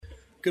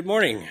Good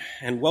morning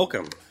and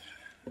welcome.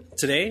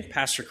 Today,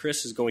 Pastor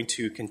Chris is going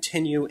to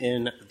continue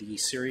in the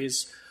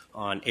series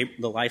on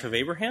the life of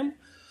Abraham.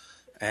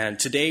 And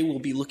today we'll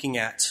be looking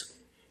at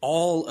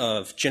all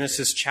of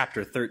Genesis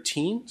chapter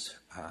 13.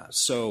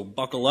 So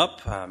buckle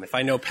up. If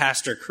I know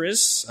Pastor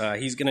Chris,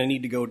 he's going to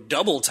need to go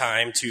double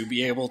time to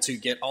be able to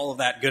get all of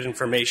that good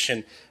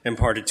information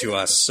imparted to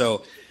us.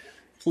 So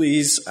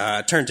please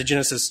turn to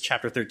Genesis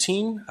chapter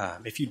 13.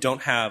 If you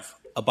don't have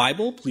a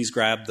Bible, please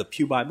grab the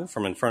Pew Bible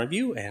from in front of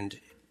you, and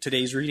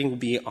today's reading will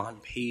be on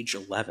page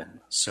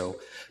 11.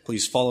 So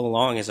please follow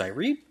along as I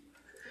read.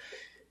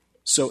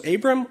 So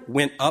Abram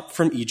went up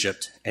from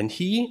Egypt, and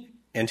he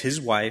and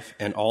his wife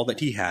and all that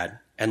he had,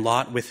 and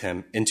Lot with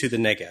him, into the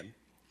Negeb.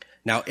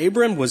 Now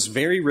Abram was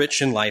very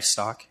rich in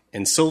livestock,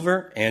 in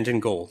silver, and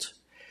in gold.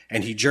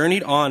 And he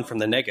journeyed on from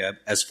the Negeb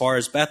as far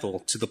as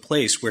Bethel, to the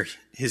place where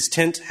his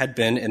tent had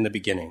been in the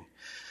beginning,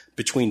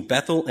 between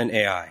Bethel and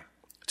Ai,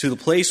 to the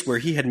place where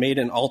he had made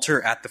an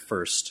altar at the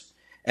first.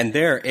 And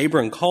there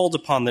Abram called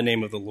upon the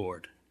name of the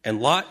Lord.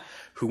 And Lot,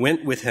 who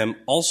went with him,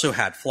 also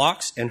had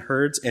flocks and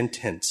herds and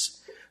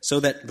tents, so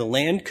that the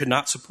land could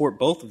not support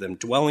both of them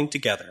dwelling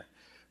together,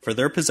 for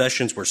their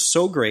possessions were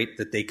so great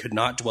that they could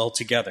not dwell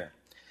together.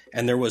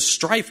 And there was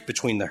strife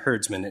between the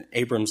herdsmen and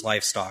Abram's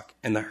livestock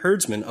and the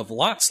herdsmen of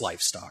Lot's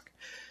livestock.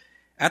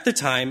 At the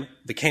time,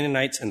 the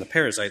Canaanites and the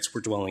Perizzites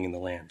were dwelling in the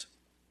land.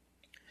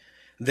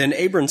 Then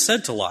Abram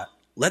said to Lot,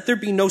 "Let there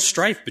be no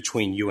strife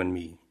between you and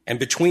me, and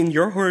between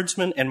your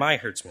herdsmen and my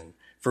herdsmen,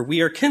 for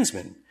we are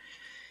kinsmen.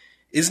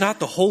 Is not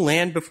the whole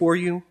land before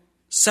you?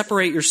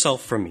 Separate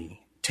yourself from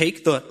me.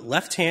 Take the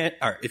left hand,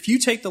 or if you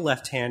take the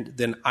left hand,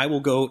 then I will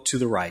go to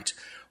the right.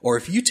 Or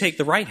if you take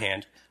the right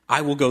hand,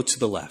 I will go to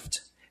the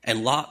left."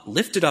 And Lot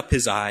lifted up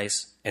his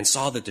eyes and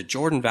saw that the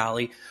Jordan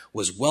Valley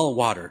was well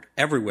watered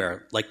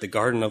everywhere, like the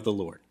garden of the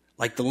Lord,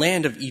 like the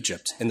land of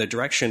Egypt in the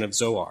direction of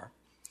Zoar.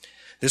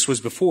 This was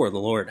before the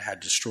Lord had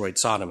destroyed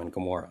Sodom and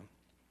Gomorrah.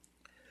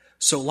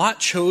 So Lot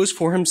chose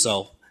for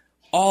himself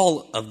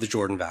all of the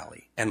Jordan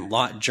Valley, and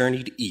Lot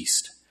journeyed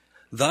east.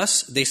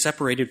 Thus they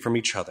separated from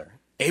each other.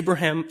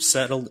 Abraham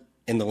settled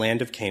in the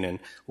land of Canaan,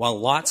 while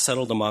Lot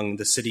settled among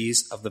the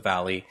cities of the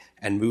valley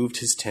and moved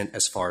his tent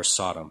as far as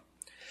Sodom.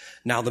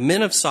 Now the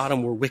men of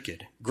Sodom were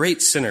wicked,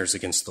 great sinners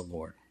against the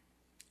Lord.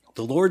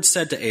 The Lord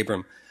said to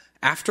Abram,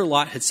 after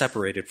Lot had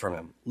separated from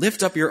him,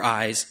 "Lift up your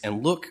eyes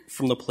and look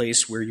from the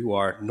place where you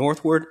are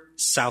northward,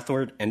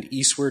 southward, and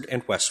eastward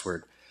and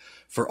westward.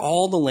 For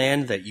all the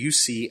land that you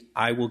see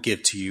I will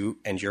give to you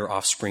and your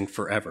offspring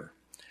forever.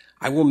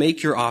 I will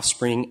make your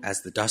offspring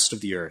as the dust of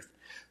the earth,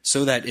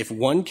 so that if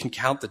one can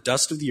count the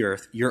dust of the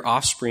earth, your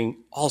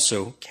offspring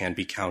also can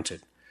be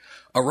counted.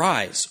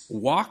 Arise,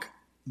 walk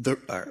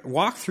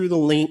through the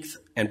length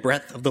and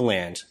breadth of the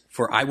land,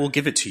 for I will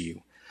give it to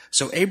you."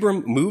 So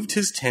Abram moved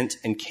his tent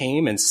and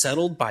came and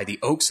settled by the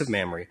oaks of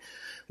Mamre,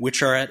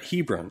 which are at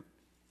Hebron.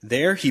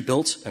 There he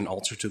built an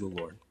altar to the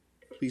Lord.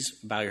 Please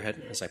bow your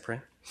head as I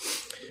pray.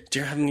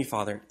 Dear Heavenly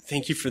Father,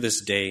 thank you for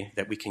this day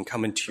that we can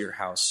come into your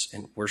house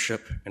and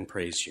worship and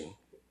praise you.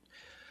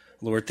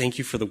 Lord, thank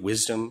you for the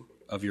wisdom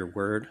of your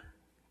word.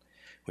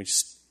 We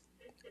just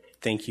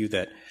thank you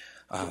that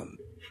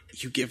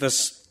you give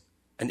us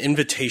an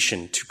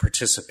invitation to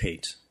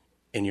participate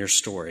in your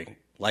story,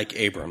 like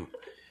Abram.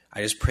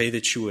 I just pray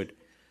that you would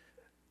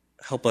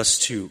help us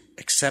to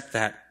accept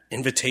that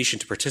invitation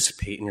to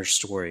participate in your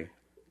story,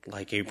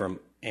 like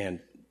Abram,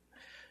 and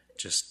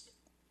just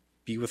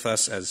be with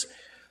us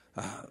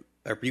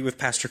or be with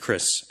Pastor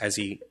Chris as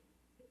he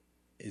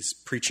is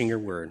preaching your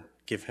word.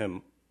 Give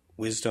him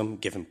wisdom,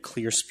 give him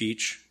clear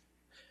speech.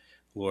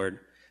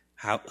 Lord,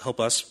 help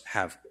us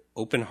have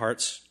open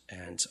hearts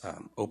and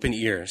open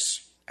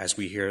ears as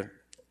we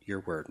hear your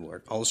word,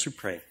 Lord. All this we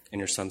pray in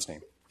your Son's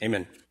name.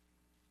 Amen.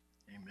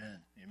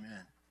 Amen.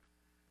 Amen.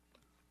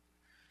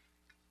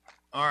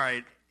 All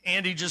right.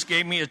 Andy just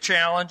gave me a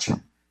challenge.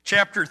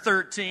 Chapter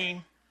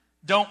 13.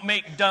 Don't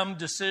make dumb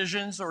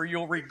decisions or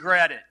you'll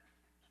regret it.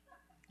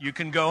 You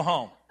can go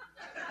home.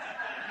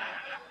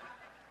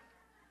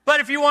 But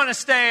if you want to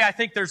stay, I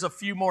think there's a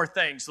few more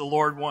things the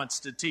Lord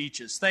wants to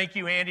teach us. Thank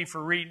you, Andy,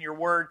 for reading your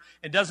word.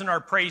 And doesn't our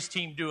praise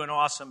team do an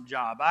awesome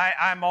job?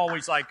 I'm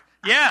always like,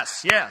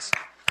 yes.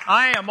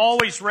 I am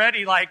always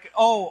ready, like,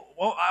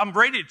 I'm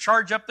ready to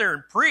charge up there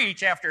and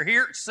preach after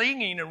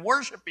singing and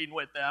worshiping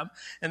with them.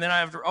 And then I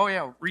have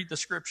to, read the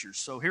scriptures.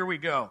 So here we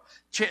go.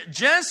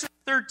 Genesis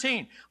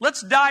 13.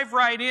 Let's dive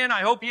right in.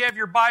 I hope you have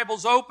your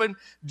Bibles open.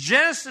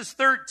 Genesis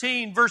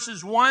 13,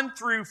 verses 1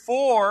 through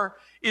 4,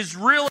 is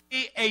really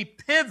a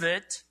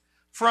pivot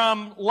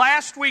from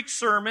last week's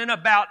sermon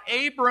about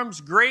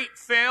Abram's great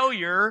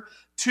failure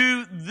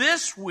to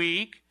this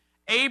week,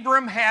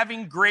 Abram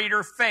having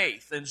greater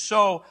faith. And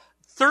so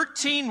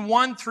 13,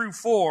 1 through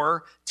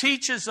 4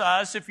 teaches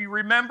us, if you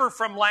remember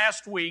from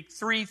last week,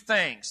 three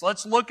things.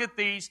 Let's look at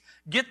these,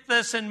 get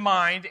this in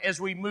mind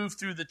as we move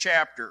through the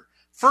chapter.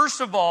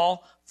 First of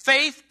all,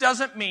 faith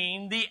doesn't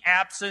mean the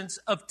absence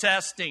of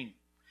testing.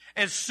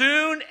 As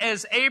soon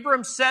as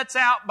Abram sets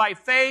out by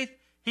faith,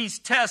 he's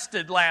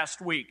tested last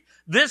week.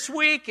 This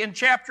week in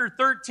chapter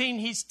 13,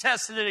 he's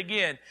tested it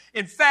again.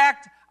 In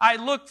fact, I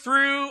looked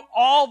through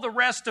all the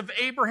rest of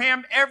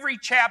Abraham. Every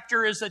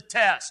chapter is a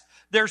test.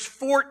 There's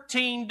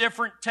 14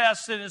 different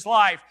tests in his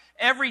life.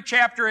 Every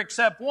chapter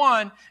except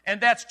one,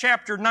 and that's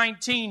chapter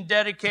 19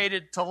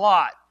 dedicated to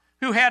Lot,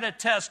 who had a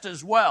test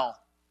as well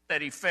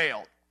that he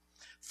failed.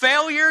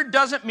 Failure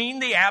doesn't mean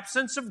the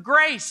absence of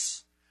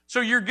grace.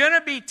 So you're going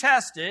to be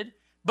tested,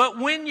 but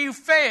when you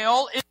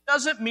fail, it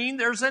doesn't mean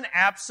there's an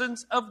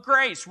absence of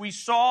grace. We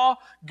saw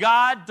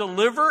God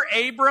deliver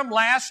Abram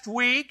last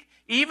week,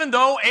 even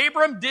though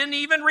Abram didn't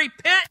even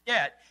repent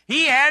yet.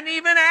 He hadn't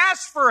even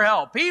asked for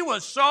help. He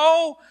was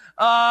so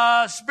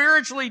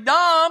spiritually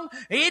dumb,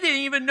 he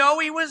didn't even know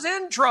he was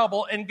in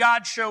trouble, and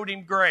God showed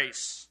him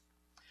grace.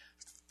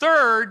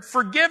 Third,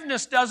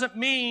 forgiveness doesn't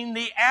mean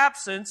the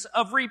absence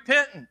of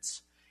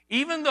repentance.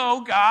 Even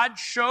though God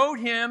showed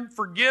him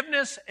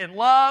forgiveness and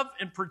love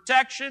and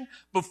protection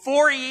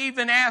before he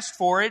even asked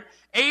for it,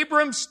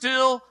 Abram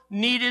still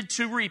needed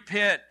to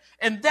repent.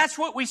 And that's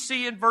what we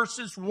see in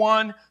verses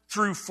 1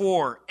 through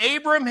 4.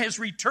 Abram has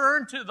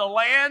returned to the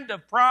land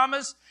of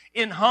promise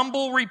in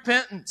humble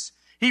repentance.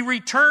 He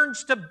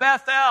returns to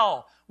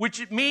Bethel,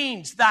 which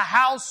means the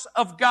house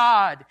of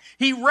God.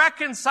 He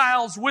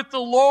reconciles with the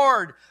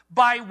Lord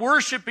by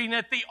worshiping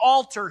at the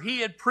altar he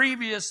had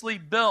previously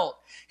built.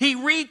 He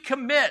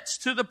recommits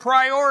to the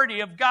priority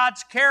of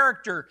God's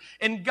character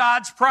and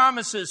God's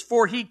promises,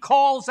 for he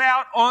calls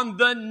out on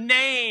the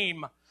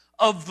name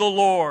of the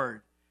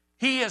Lord.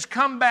 He has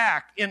come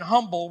back in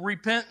humble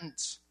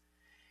repentance.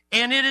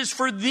 And it is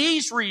for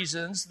these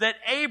reasons that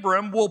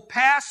Abram will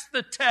pass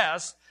the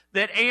test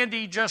that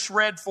Andy just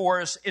read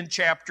for us in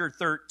chapter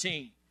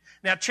 13.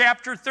 Now,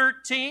 chapter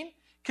 13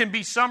 can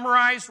be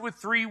summarized with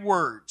 3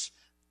 words: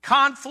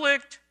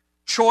 conflict,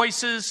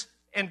 choices,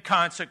 and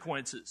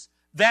consequences.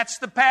 That's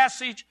the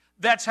passage.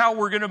 That's how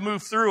we're going to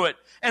move through it.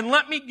 And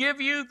let me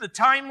give you the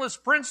timeless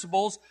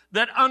principles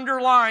that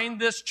underline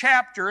this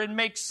chapter and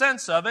make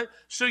sense of it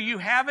so you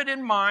have it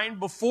in mind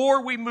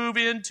before we move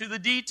into the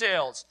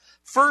details.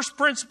 First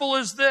principle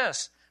is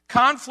this: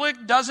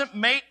 conflict doesn't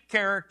make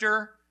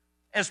character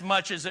as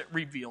much as it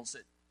reveals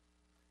it.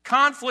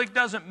 Conflict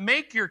doesn't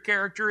make your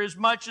character as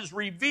much as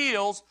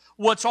reveals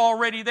what's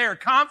already there.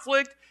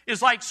 Conflict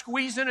is like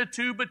squeezing a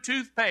tube of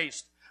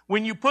toothpaste.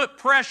 When you put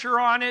pressure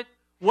on it,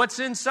 what's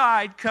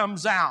inside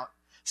comes out.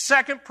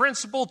 Second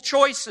principle,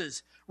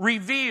 choices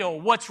reveal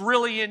what's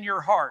really in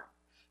your heart.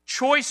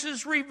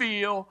 Choices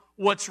reveal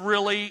what's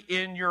really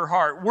in your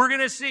heart. We're going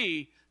to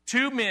see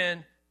 2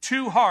 men,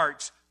 2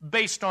 hearts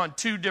based on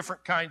 2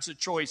 different kinds of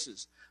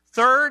choices.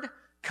 Third,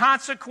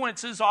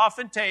 consequences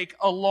often take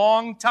a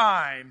long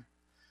time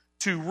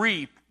to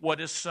reap what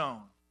is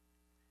sown.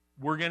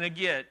 We're going to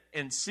get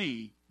and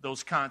see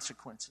those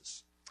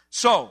consequences.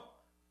 So,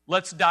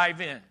 let's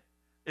dive in.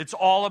 It's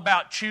all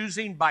about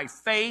choosing by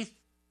faith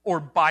or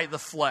by the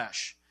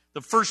flesh.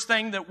 The first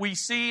thing that we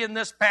see in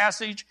this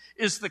passage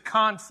is the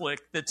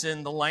conflict that's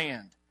in the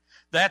land.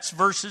 That's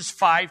verses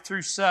 5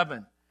 through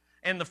 7.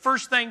 And the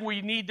first thing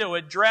we need to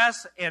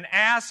address and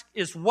ask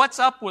is, what's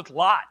up with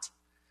Lot?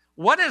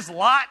 What is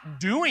Lot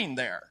doing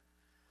there?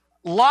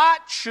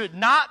 Lot should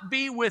not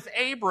be with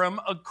Abram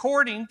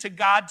according to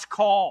God's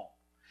call.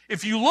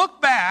 If you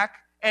look back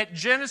at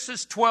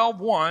Genesis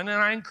 12:1, and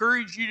I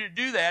encourage you to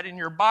do that in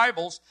your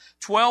Bibles,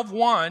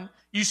 12:1,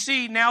 you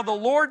see, now the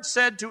Lord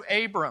said to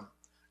Abram,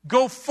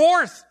 go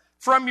forth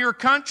from your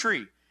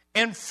country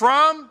and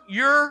from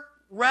your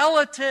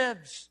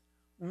relatives.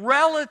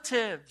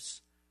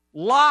 Relatives.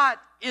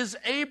 Lot is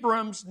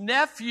Abram's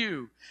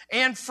nephew.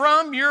 And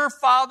from your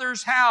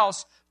father's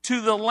house to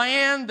the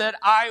land that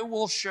I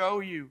will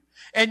show you.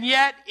 And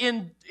yet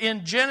in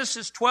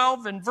Genesis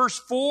 12 and verse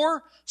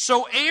 4,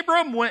 so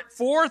Abram went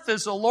forth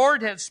as the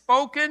Lord had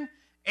spoken,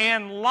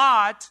 and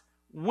Lot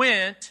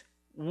went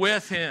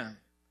with him.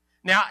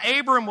 Now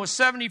Abram was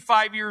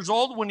 75 years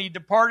old when he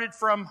departed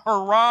from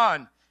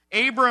Haran.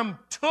 Abram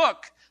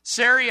took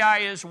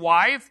Sarai his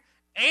wife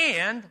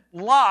and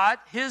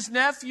Lot his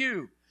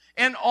nephew,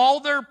 and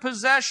all their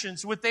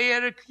possessions which they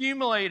had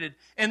accumulated,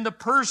 and the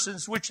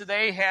persons which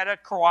they had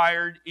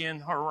acquired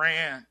in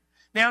Haran.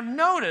 Now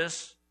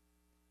notice,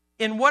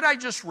 in what I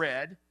just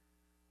read,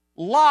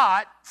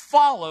 Lot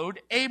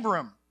followed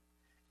Abram.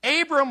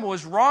 Abram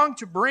was wrong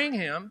to bring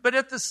him, but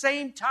at the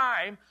same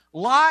time,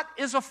 Lot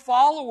is a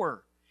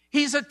follower.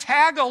 He's a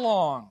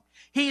tag-along.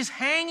 He's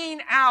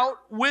hanging out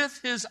with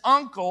his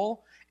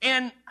uncle,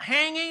 and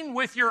hanging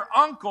with your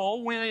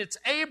uncle when it's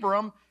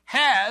Abram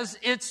has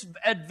its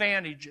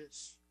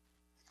advantages.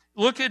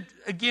 Look at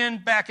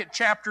again back at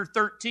chapter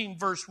 13,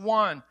 verse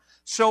 1.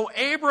 So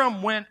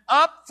Abram went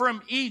up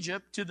from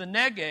Egypt to the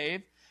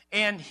Negev,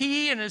 and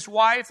he and his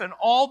wife and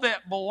all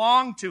that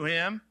belonged to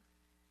him,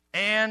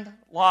 and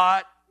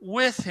Lot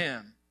with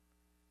him.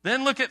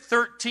 Then look at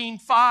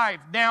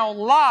 13:5. Now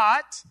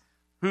Lot,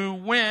 who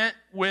went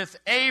with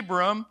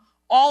Abram,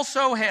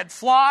 also had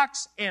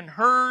flocks and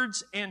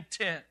herds and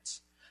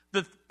tents.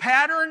 The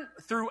pattern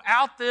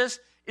throughout this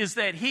is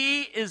that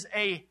he is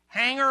a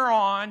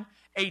hanger-on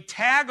a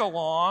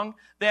tag-along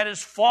that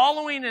is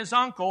following his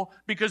uncle,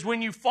 because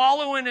when you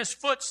follow in his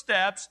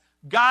footsteps,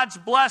 God's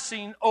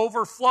blessing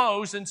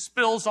overflows and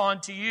spills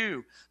onto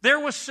you. There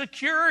was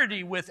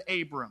security with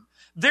Abram.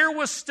 There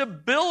was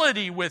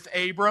stability with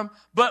Abram,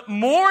 but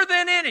more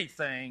than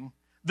anything,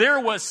 there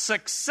was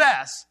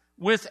success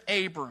with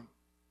Abram.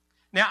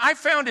 Now, I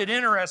found it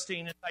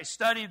interesting as I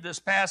studied this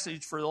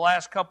passage for the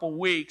last couple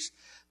weeks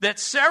that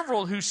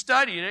several who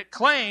studied it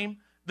claim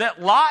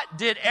that Lot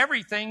did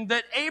everything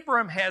that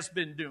Abram has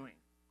been doing.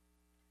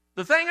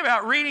 The thing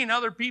about reading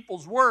other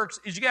people's works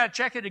is you got to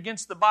check it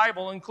against the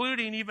Bible,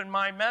 including even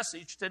my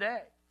message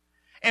today.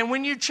 And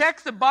when you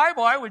check the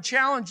Bible, I would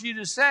challenge you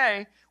to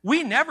say,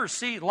 we never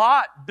see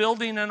Lot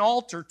building an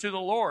altar to the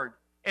Lord,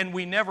 and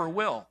we never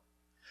will.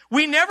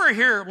 We never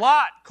hear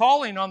Lot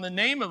calling on the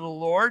name of the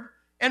Lord,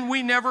 and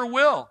we never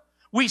will.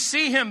 We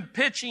see him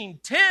pitching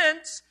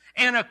tents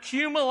and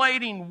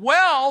accumulating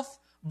wealth,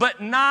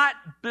 but not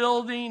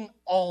building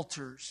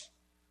altars.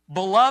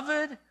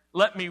 Beloved,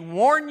 let me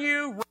warn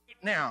you right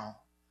now,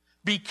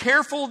 be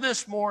careful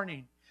this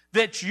morning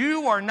that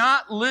you are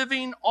not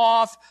living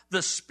off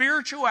the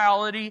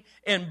spirituality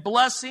and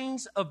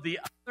blessings of the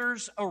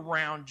others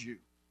around you.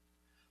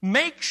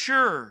 Make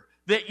sure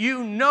that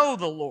you know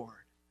the Lord.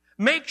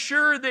 Make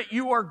sure that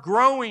you are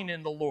growing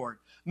in the Lord.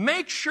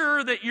 Make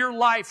sure that your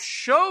life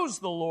shows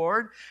the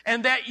Lord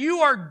and that you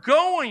are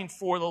going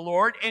for the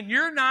Lord and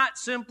you're not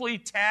simply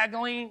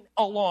tagging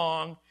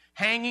along,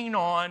 hanging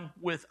on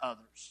with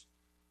others.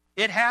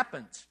 It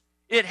happens.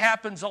 It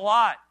happens a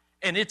lot,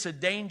 and it's a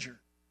danger.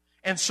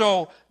 And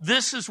so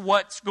this is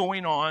what's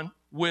going on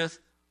with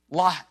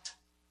Lot.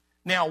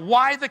 Now,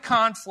 why the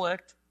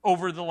conflict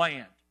over the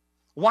land?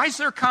 Why is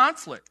there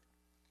conflict?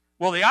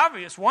 Well, the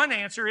obvious one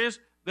answer is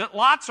that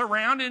Lot's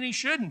around and he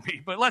shouldn't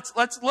be. But let's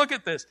look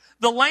at this.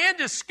 The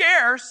land is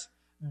scarce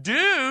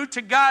due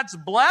to God's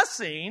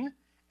blessing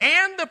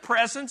and the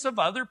presence of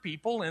other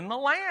people in the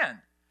land.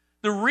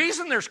 The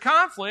reason there's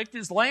conflict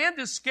is land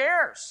is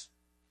scarce.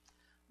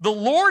 The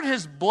Lord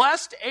has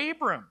blessed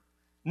Abram,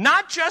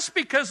 not just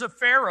because of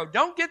Pharaoh.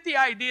 Don't get the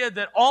idea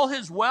that all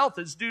his wealth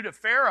is due to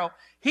Pharaoh.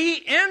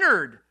 He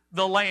entered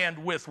the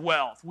land with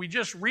wealth. We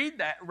just read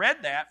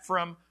that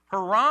from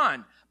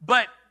Haran.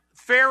 But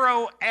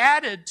Pharaoh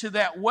added to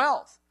that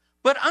wealth.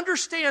 But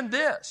understand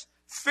this.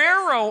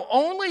 Pharaoh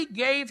only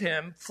gave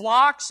him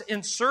flocks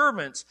and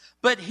servants.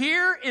 But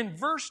here in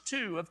verse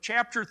 2 of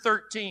chapter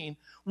 13,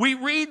 we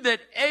read that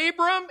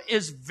Abram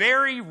is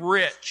very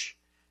rich.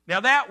 Now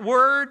that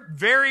word,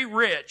 very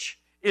rich,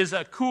 is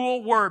a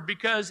cool word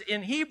because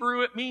in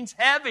Hebrew it means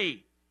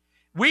heavy.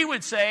 We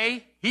would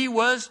say he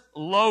was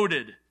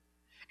loaded.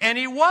 And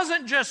he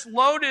wasn't just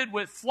loaded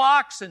with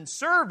flocks and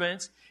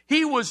servants,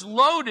 he was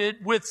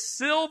loaded with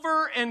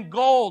silver and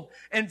gold.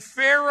 And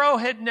Pharaoh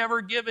had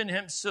never given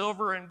him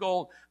silver and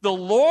gold. The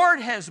Lord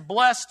has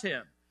blessed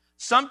him,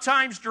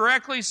 sometimes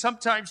directly,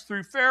 sometimes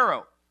through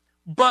Pharaoh.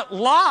 But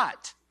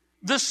Lot,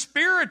 the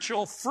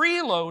spiritual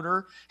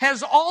freeloader,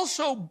 has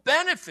also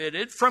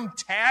benefited from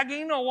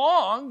tagging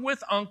along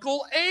with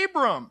Uncle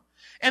Abram.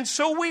 And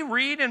so we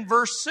read in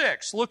verse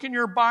 6, look in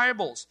your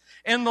Bibles,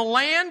 and the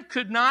land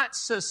could not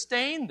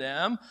sustain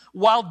them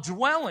while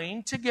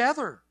dwelling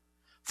together.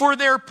 For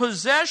their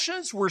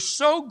possessions were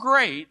so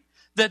great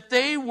that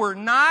they were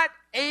not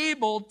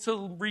able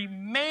to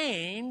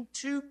remain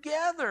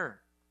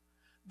together.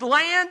 The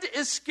land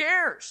is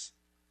scarce.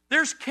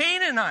 There's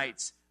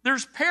Canaanites.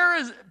 There's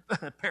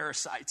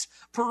parasites,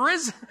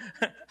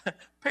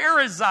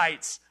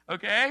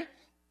 okay?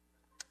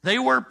 They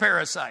were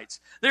parasites.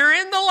 They're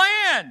in the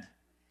land,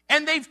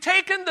 and they've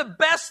taken the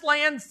best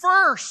land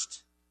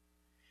first.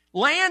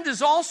 Land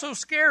is also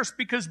scarce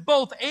because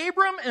both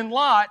Abram and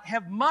Lot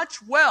have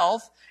much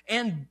wealth,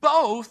 and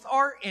both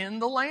are in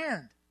the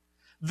land.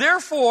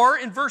 Therefore,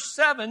 in verse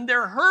 7,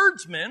 their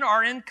herdsmen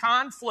are in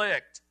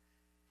conflict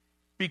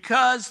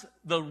because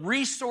the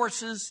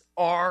resources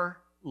are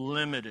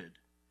limited.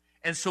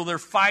 And so they're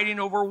fighting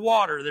over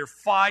water. They're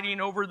fighting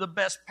over the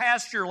best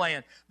pasture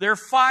land. They're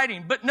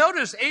fighting. But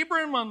notice,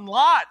 Abram and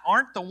Lot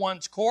aren't the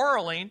ones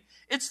quarreling.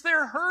 It's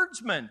their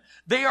herdsmen.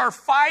 They are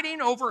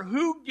fighting over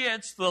who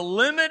gets the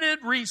limited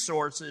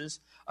resources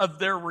of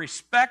their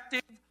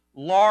respective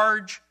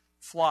large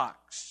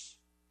flocks.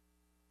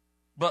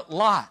 But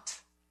Lot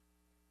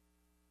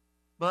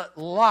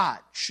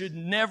should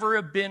never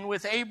have been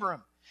with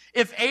Abram.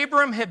 If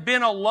Abram had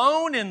been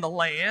alone in the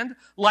land,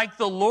 like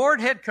the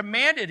Lord had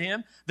commanded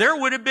him, there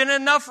would have been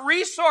enough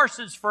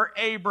resources for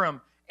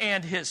Abram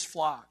and his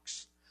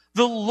flocks.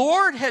 The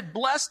Lord had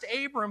blessed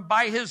Abram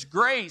by his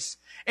grace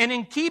and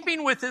in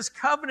keeping with his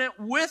covenant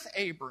with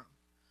Abram.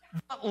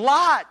 But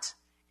Lot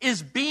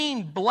is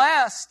being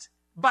blessed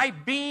by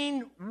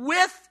being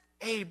with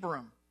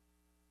Abram.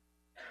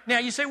 Now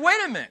you say,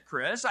 wait a minute,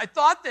 Chris, I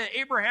thought the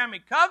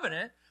Abrahamic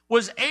covenant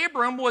was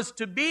Abram was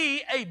to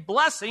be a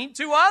blessing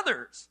to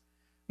others.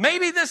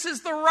 Maybe this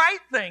is the right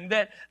thing,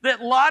 that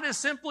Lot is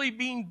simply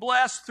being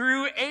blessed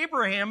through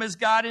Abraham as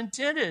God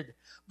intended.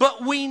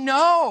 But we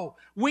know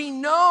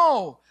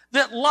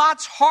that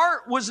Lot's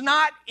heart was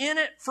not in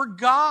it for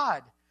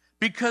God.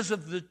 because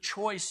of the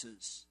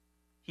choices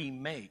he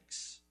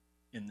makes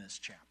in this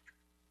chapter.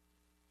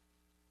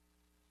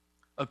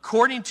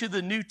 According to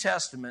the New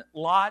Testament,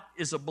 Lot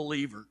is a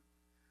believer.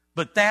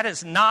 But that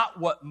is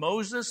not what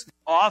Moses, the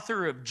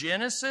author of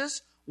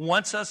Genesis,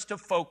 wants us to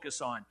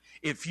focus on.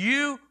 If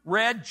you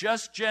read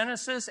just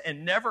Genesis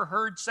and never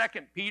heard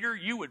 2 Peter,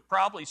 you would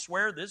probably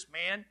swear this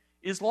man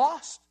is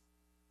lost.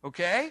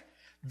 Okay?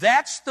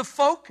 That's the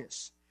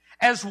focus.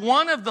 As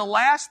one of the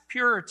last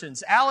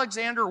Puritans,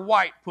 Alexander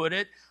White, put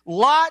it,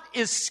 Lot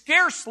is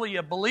scarcely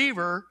a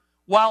believer,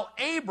 while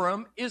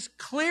Abram is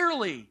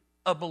clearly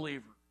a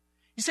believer.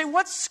 You say,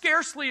 what's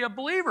scarcely a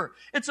believer?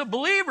 It's a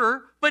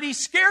believer, but he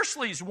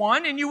scarcely is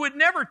one, and you would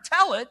never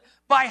tell it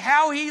by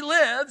how he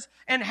lives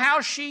and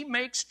how she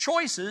makes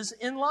choices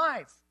in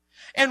life.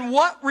 And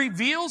what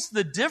reveals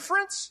the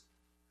difference?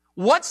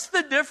 What's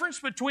the difference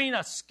between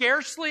a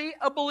scarcely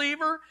a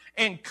believer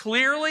and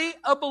clearly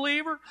a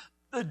believer?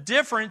 The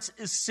difference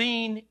is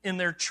seen in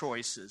their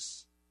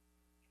choices.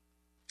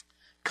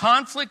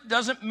 Conflict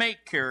doesn't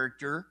make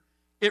character,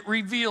 it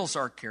reveals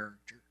our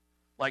character,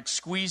 like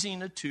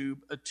squeezing a tube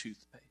of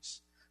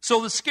toothpaste.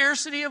 So the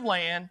scarcity of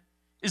land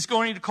is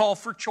going to call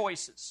for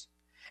choices.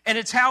 And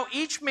it's how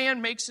each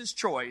man makes his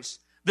choice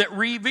that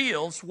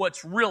reveals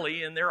what's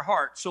really in their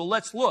heart. So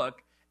let's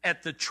look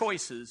at the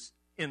choices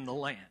in the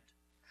land.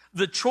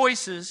 The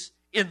choices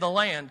in the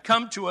land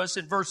come to us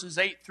in verses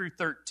 8 through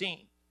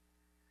 13.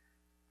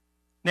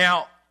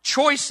 Now,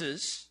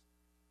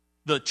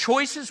 the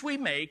choices we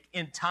make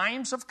in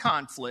times of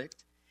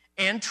conflict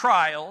and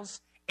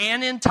trials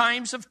and in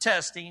times of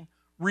testing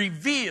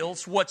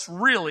reveals what's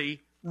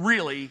really,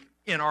 really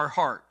in our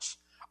hearts.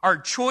 Our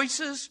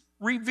choices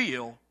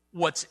reveal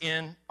what's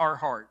in our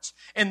hearts.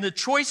 And the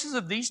choices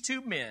of these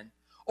two men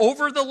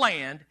over the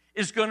land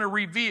is going to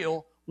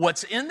reveal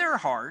what's in their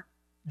heart,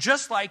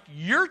 just like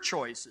your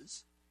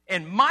choices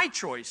and my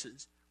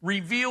choices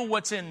reveal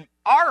what's in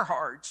our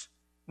hearts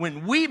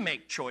when we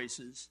make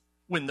choices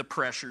when the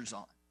pressure's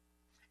on.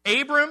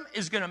 Abram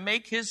is going to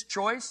make his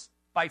choice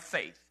by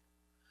faith.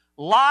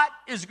 Lot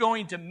is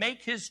going to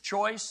make his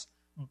choice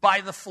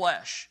by the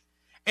flesh.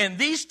 And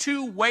these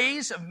two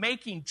ways of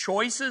making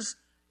choices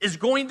is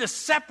going to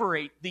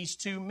separate these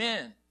two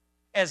men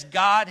as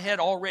God had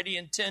already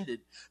intended.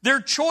 Their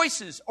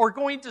choices are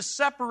going to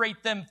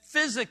separate them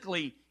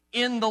physically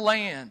in the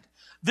land.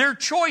 Their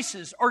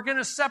choices are going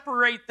to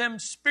separate them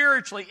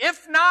spiritually.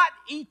 If not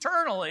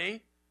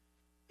eternally,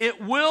 it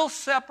will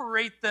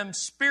separate them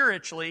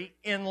spiritually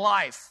in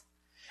life.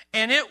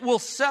 And it will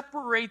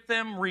separate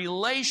them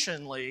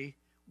relationally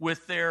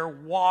with their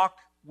walk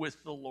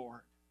with the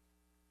Lord.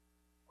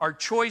 Our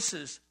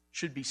choices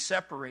should be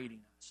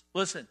separating us.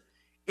 Listen,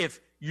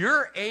 if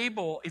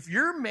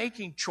you're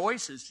making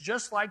choices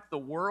just like the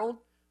world,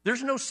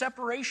 there's no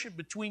separation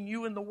between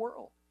you and the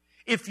world.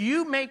 If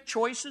you make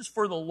choices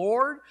for the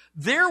Lord,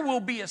 there will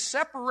be a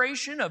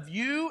separation of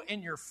you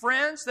and your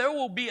friends. There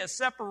will be a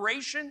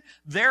separation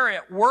there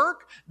at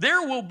work.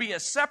 There will be a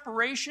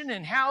separation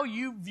in how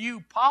you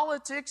view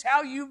politics,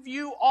 how you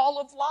view all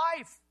of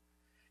life.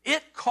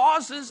 It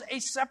causes a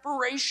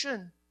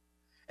separation.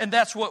 And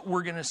that's what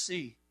we're going to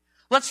see.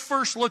 Let's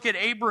first look at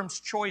Abram's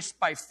choice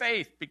by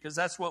faith, because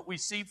that's what we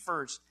see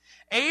first.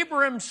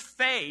 Abram's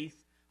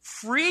faith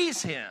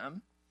frees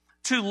him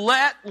to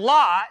let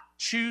Lot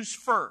choose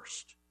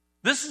first.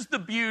 This is the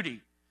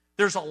beauty.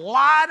 There's a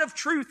lot of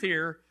truth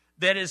here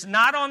that is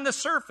not on the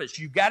surface.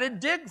 You've got to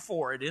dig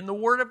for it in the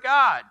Word of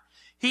God.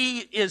 He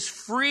is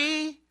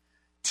free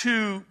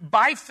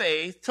by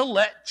faith, to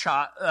let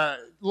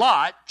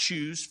Lot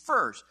choose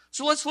first.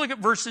 So let's look at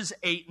verses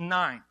 8 and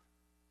 9.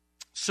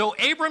 So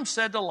Abram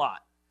said to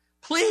Lot,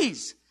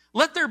 "Please,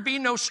 let there be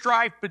no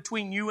strife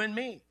between you and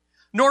me,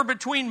 nor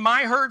between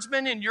my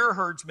herdsmen and your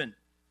herdsmen,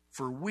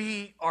 for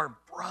we are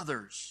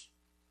brothers."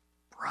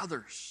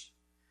 Brothers.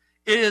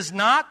 It is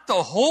not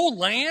the whole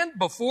land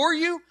before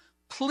you?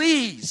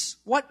 Please,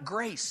 what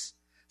grace?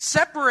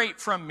 Separate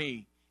from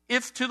me.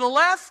 If to the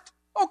left,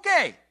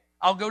 okay,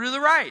 I'll go to the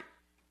right.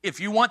 If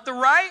you want the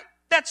right,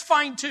 that's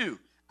fine too.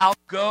 I'll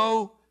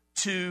go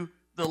to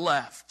the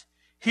left.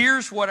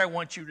 Here's what I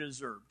want you to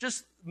observe.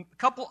 Just a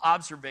couple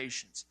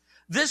observations.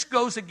 This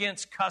goes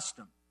against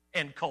custom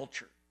and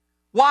culture.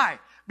 Why?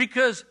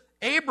 Because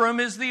Abram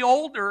is the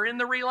older in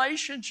the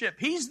relationship.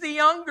 He's the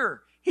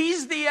younger.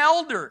 He's the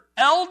elder.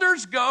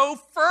 Elders go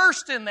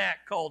first in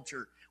that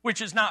culture,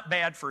 which is not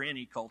bad for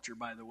any culture,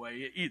 by the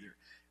way, either.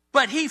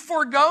 But he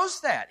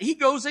forgoes that. He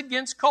goes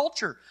against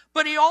culture.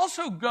 But he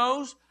also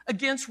goes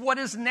against what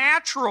is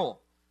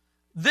natural.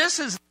 This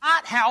is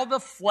not how the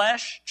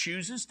flesh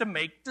chooses to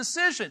make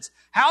decisions.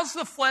 How's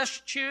the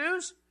flesh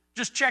choose?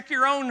 Just check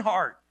your own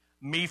heart.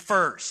 Me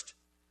first.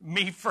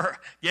 Me first.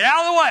 Get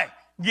out of the way.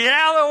 Get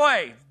out of the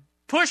way.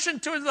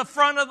 Pushing to the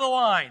front of the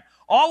line.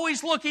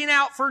 Always looking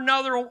out for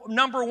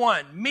number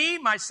one. Me,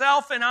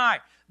 myself, and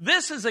I.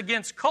 This is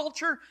against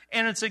culture,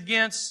 and it's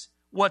against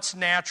what's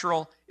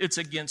natural. It's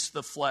against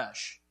the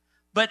flesh.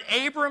 But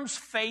Abram's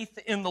faith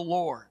in the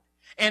Lord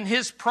and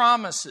his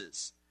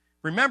promises.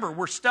 Remember,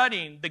 we're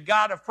studying the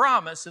God of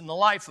promise in the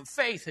life of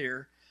faith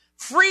here.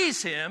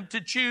 frees him to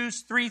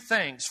choose three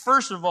things.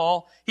 First of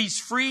all, he's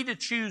free to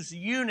choose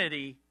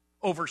unity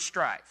over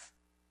strife.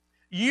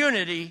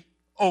 Unity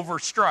over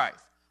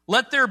strife.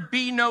 Let there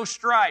be no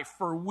strife,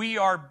 for we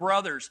are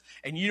brothers.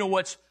 And you know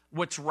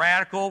what's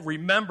radical?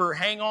 Remember,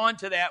 hang on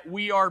to that,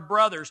 we are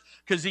brothers,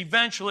 because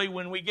eventually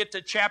when we get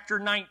to chapter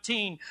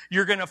 19,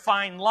 you're going to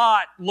find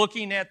Lot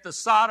looking at the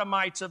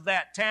Sodomites of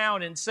that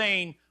town and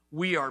saying,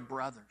 we are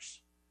brothers.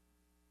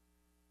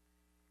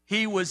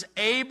 He was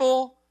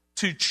able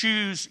to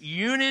choose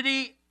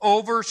unity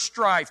over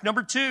strife.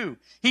 Number two,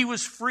 he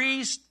was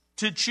free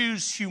to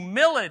choose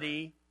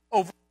humility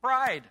over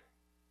pride.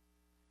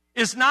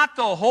 Is not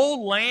the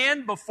whole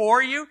land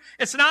before you?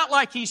 It's not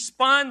like he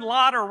spun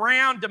Lot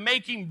around to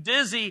make him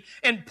dizzy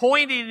and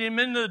pointed him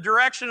in the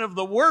direction of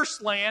the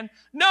worst land.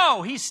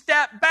 No, he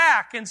stepped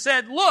back and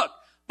said, look,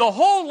 the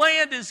whole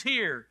land is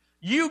here.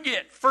 You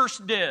get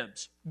first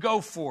dibs.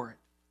 Go for it.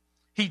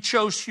 He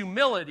chose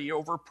humility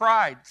over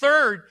pride.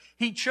 Third,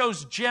 he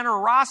chose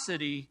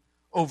generosity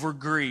over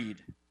greed.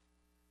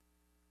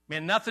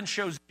 Man, nothing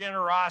shows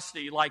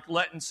generosity like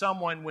letting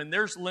someone, when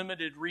there's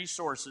limited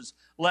resources,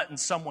 letting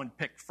someone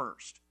pick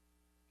first.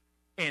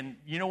 And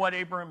you know what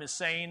Abraham is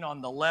saying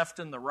on the left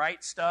and the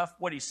right stuff?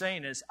 What he's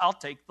saying is, I'll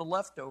take the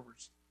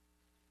leftovers.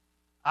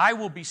 I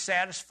will be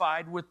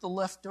satisfied with the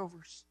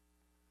leftovers.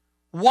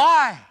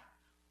 Why?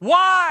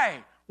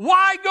 Why?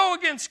 Why go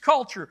against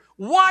culture?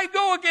 Why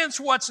go against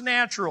what's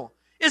natural?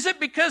 Is it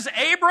because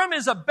Abram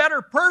is a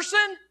better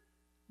person?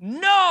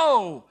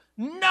 No,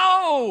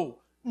 no,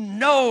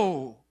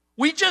 no.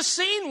 We just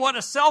seen what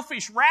a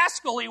selfish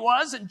rascal he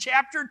was in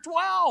chapter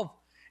 12.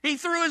 He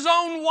threw his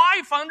own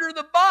wife under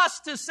the bus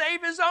to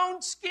save his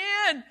own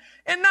skin.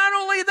 And not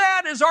only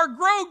that, as our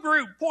Grow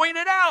group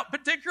pointed out,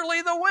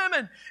 particularly the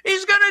women,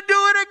 he's going to do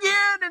it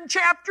again in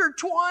chapter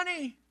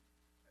 20.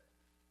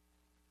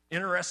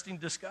 Interesting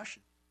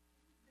discussion.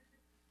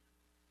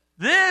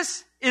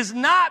 This is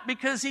not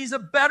because he's a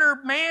better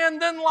man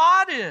than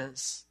Lot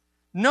is.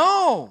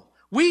 No,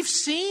 we've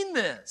seen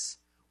this.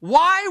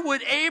 Why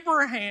would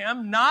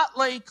Abraham not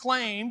lay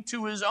claim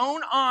to his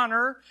own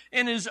honor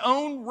and his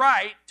own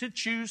right to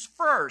choose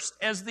first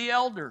as the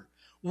elder?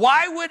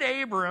 Why would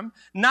Abram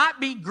not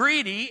be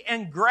greedy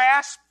and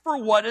grasp for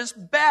what is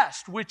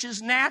best, which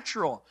is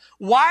natural?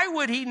 Why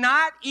would he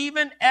not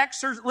even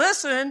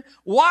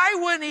why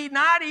would he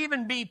not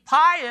even be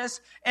pious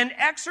and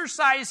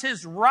exercise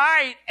his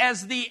right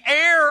as the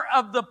heir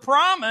of the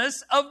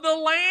promise of the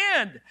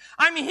land?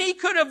 I mean, he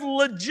could have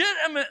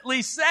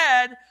legitimately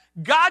said,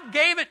 God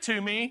gave it to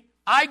me,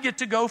 I get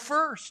to go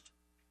first.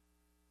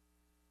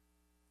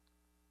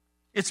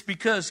 It's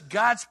because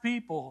God's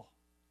people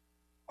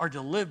are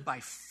to live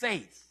by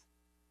faith,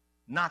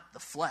 not the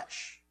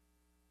flesh.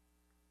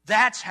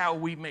 That's how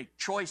we make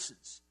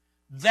choices.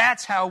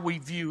 That's how we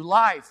view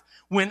life.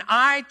 When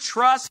I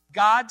trust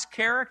God's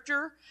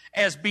character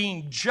as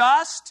being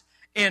just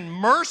and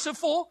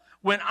merciful,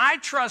 when I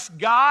trust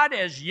God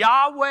as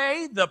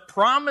Yahweh, the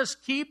promise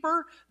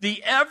keeper,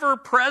 the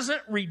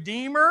ever-present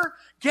Redeemer,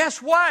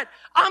 guess what?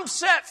 I'm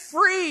set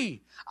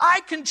free.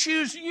 I can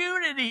choose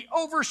unity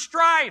over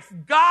strife.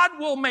 God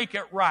will make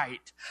it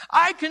right.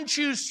 I can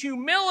choose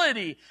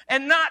humility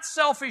and not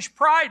selfish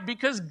pride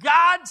because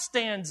God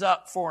stands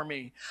up for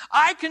me.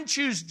 I can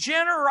choose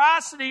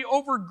generosity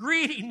over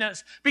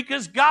greediness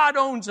because God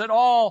owns it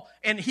all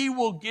and He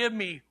will give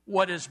me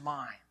what is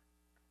mine.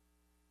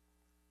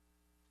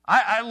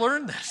 I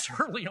learned this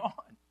early on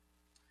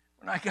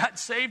when I got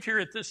saved here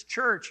at this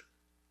church.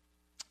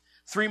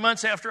 3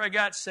 months after I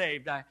got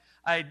saved,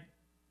 I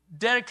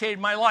dedicated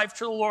my life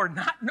to the Lord,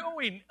 not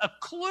knowing a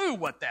clue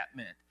what that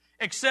meant,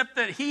 except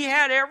that He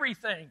had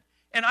everything.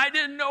 And I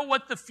didn't know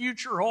what the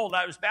future held.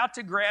 I was about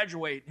to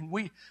graduate, and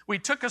we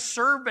took a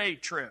survey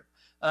trip.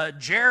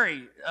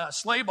 Jerry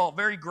Slayball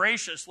very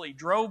graciously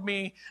drove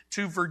me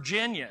to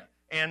Virginia,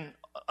 and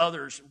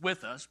others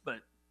with us,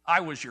 but I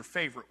was your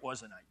favorite,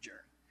 wasn't I, Jerry?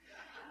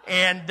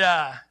 And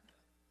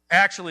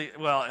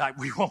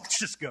we won't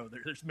just go there.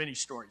 There's many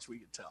stories we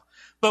could tell.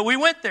 But we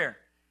went there,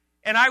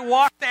 and I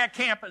walked that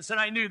campus, and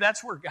I knew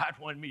that's where God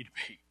wanted me to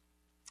be.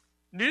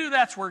 Knew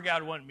that's where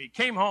God wanted me.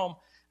 Came home,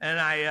 and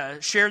I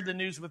shared the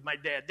news with my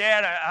dad.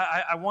 Dad,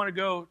 I want to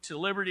go to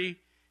Liberty.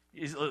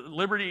 Is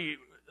Liberty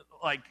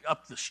like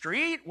up the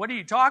street? What are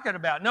you talking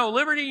about? No,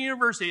 Liberty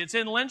University. It's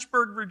in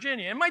Lynchburg,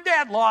 Virginia. And my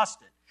dad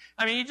lost it.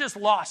 I mean, he just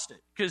lost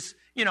it because,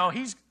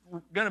 he's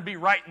going to be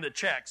writing the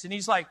checks. And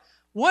he's like,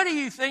 what do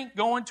you think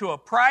going to a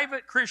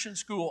private Christian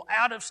school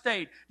out of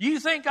state? You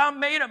think I'm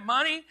made of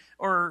money?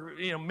 Or,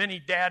 many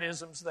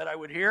dadisms that I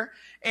would hear.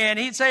 And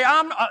he'd say,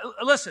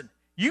 listen,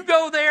 you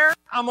go there,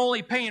 I'm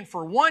only paying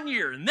for 1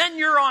 year, and then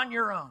you're on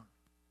your own.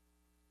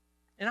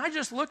 And I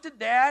just looked at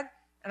Dad,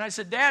 and I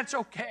said, Dad, it's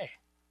okay.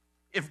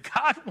 If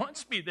God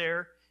wants me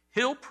there,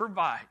 He'll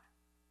provide.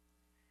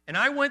 And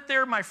I went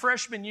there my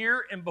freshman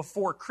year, and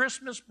before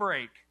Christmas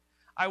break,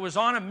 I was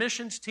on a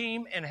missions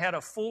team and had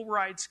a full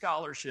ride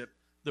scholarship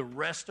the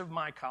rest of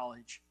my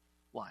college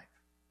life.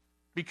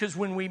 Because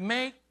when we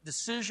make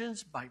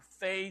decisions by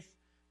faith,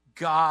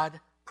 God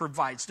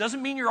provides.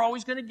 Doesn't mean you're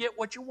always going to get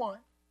what you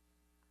want,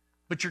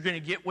 but you're going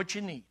to get what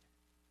you need.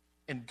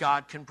 And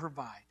God can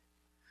provide.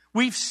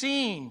 We've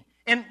seen,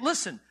 and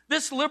listen,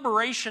 this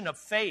liberation of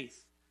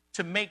faith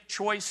to make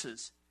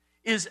choices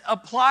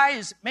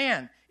applies,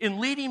 in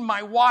leading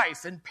my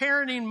wife and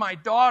parenting my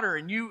daughter,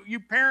 and you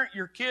parent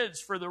your kids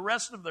for the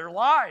rest of their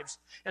lives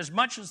as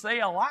much as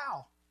they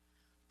allow.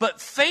 But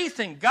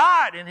faith in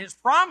God and His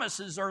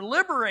promises are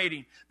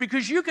liberating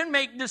because you can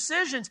make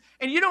decisions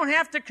and you don't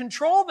have to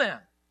control them.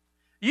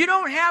 You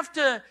don't have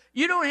to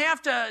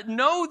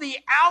know the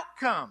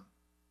outcome.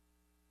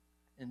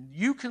 And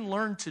you can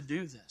learn to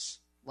do this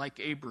like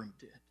Abram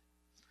did.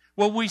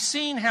 Well, we've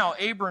seen how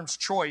Abram's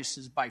choice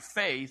is by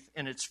faith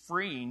and it's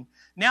freeing.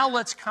 Now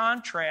let's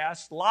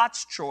contrast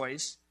Lot's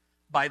choice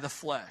by the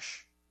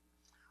flesh.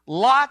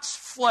 Lot's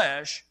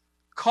flesh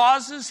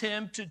causes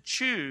him to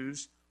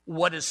choose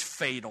what is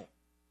fatal.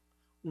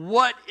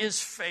 What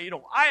is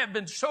fatal? I have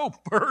been so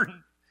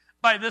burdened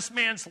by this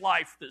man's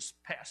life this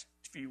past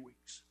few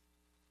weeks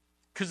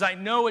because I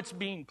know it's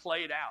being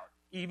played out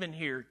even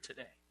here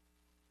today.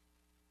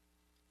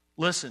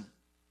 Listen,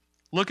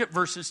 look at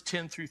verses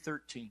 10 through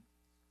 13.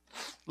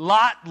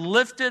 Lot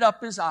lifted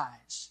up his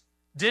eyes,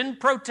 didn't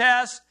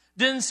protest,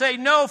 didn't say,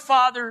 "No,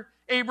 Father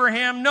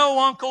Abraham, no,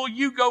 Uncle,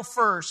 you go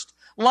first."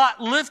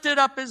 Lot lifted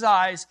up his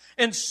eyes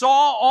and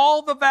saw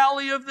all the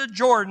valley of the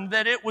Jordan,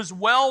 that it was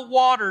well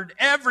watered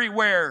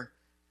everywhere.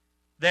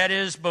 That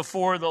is,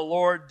 before the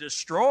Lord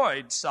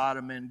destroyed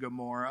Sodom and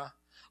Gomorrah.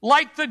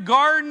 Like the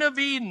Garden of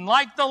Eden,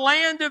 like the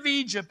land of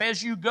Egypt,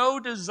 as you go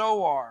to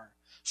Zoar.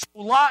 So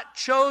Lot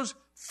chose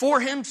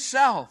for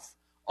himself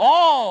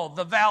all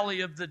the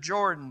valley of the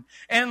Jordan.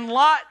 And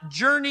Lot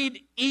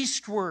journeyed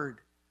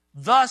eastward.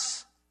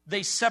 Thus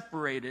they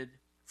separated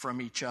from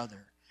each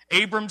other.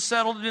 Abram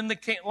settled in the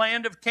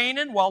land of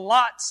Canaan, while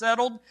Lot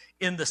settled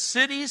in the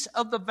cities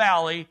of the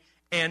valley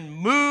and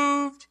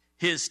moved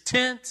his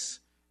tents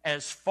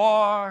as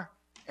far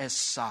as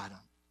Sodom.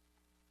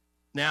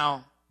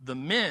 Now, the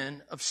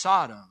men of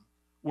Sodom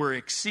were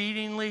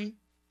exceedingly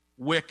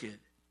wicked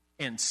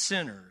and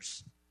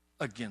sinners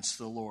against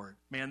the Lord.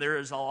 Man, there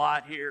is a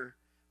lot here,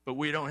 but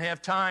we don't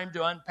have time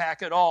to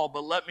unpack it all.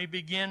 But let me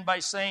begin by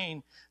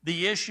saying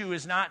the issue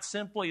is not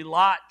simply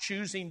Lot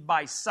choosing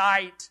by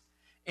sight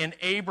and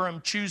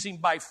Abram choosing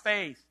by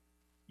faith.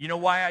 You know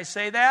why I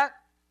say that?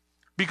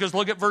 Because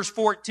look at verse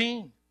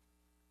 14.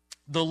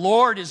 The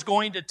Lord is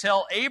going to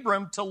tell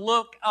Abram to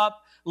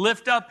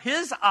lift up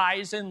his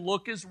eyes and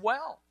look as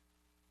well.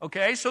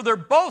 Okay, so they're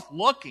both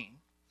looking.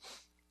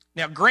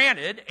 Now,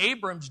 granted,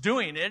 Abram's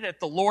doing it at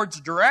the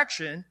Lord's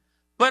direction,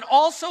 but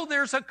also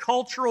there's a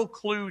cultural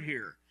clue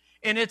here,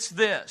 and it's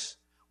this.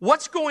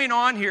 What's going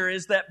on here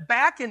is that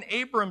back in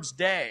Abram's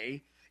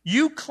day,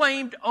 you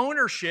claimed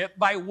ownership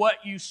by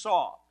what you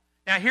saw.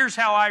 Now, here's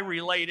how I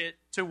relate it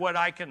to what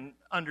I can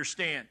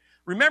understand.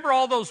 Remember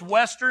all those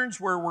westerns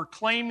where we're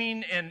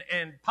claiming and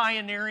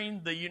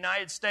pioneering the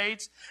United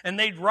States? And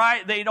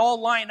they'd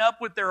all line up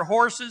with their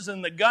horses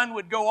and the gun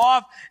would go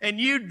off and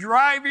you'd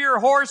drive your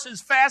horse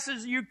as fast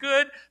as you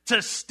could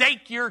to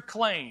stake your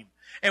claim.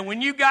 And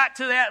when you got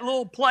to that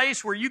little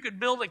place where you could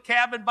build a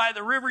cabin by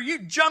the river, you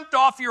jumped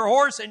off your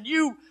horse and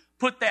you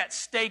put that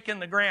stake in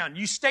the ground.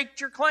 You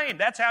staked your claim.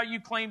 That's how you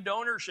claimed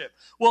ownership.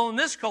 Well, in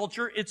this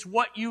culture, it's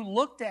what you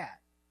looked at.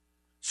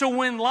 So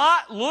when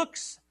Lot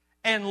looks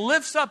and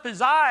lifts up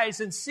his eyes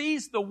and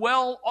sees the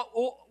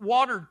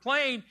well-watered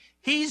plain,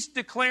 he's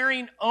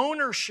declaring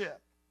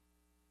ownership.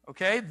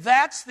 Okay?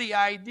 That's the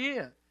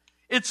idea.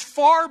 It's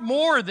far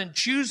more than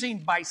choosing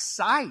by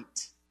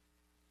sight.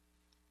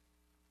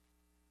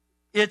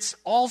 It's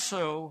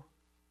also,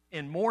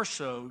 and more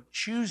so,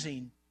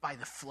 choosing by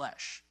the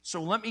flesh.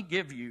 So let me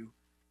give you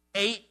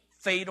 8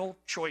 fatal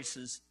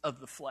choices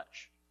of the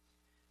flesh.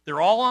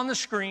 They're all on the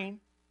screen.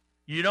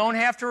 You don't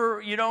have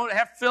to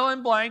fill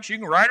in blanks. You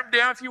can write them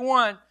down if you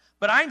want.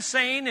 But I'm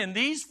saying in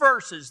these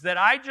verses that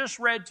I just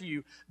read to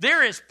you,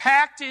 there is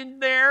packed in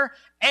there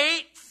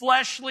 8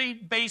 fleshly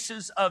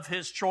bases of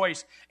his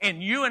choice.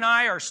 And you and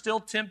I are still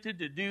tempted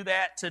to do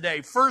that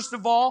today. First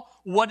of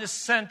all, what is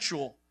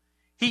sensual?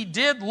 He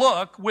did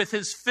look with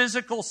his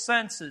physical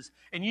senses.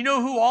 And you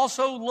know who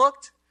also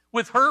looked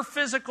with her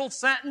physical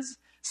senses?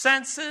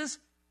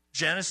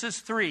 Genesis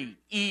 3,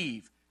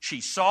 Eve. She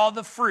saw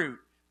the fruit,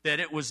 that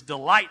it was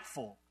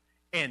delightful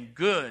and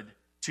good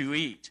to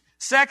eat.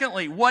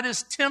 Secondly, what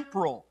is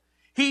temporal?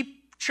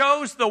 He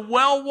chose the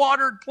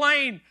well-watered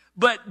plain,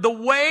 but the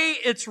way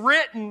it's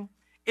written,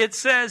 it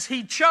says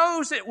he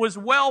chose it was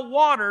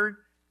well-watered,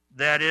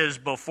 that is,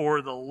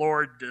 before the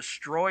Lord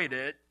destroyed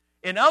it.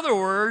 In other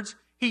words,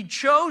 he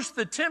chose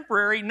the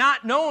temporary,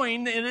 not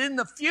knowing that in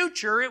the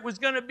future it was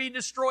going to be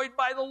destroyed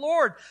by the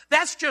Lord.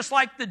 That's just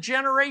like the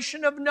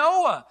generation of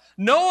Noah.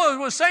 Noah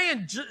was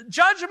saying,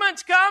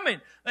 judgment's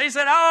coming. They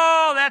said,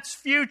 oh, that's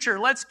future.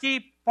 Let's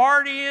keep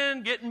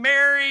partying, getting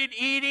married,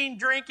 eating,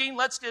 drinking.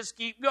 Let's just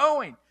keep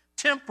going.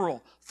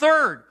 Temporal.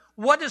 Third,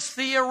 what is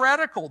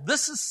theoretical?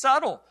 This is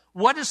subtle.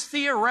 What is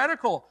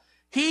theoretical?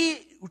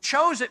 He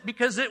chose it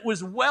because it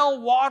was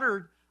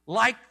well-watered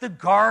like the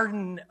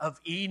Garden of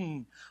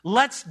Eden.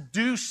 Let's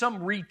do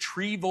some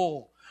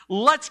retrieval.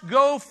 Let's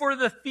go for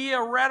the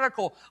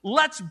theoretical.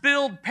 Let's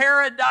build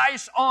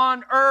paradise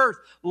on earth.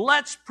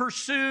 Let's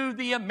pursue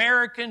the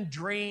American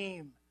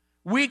dream.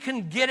 We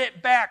can get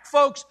it back.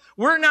 Folks,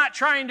 we're not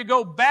trying to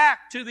go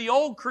back to the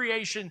old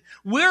creation.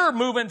 We're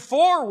moving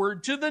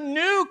forward to the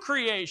new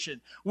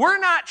creation. We're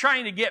not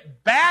trying to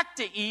get back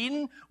to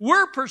Eden.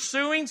 We're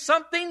pursuing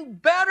something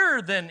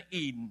better than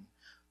Eden.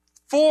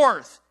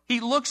 Fourth,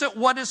 he looks at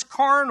what is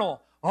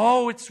carnal.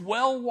 Oh, it's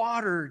well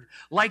watered,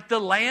 like the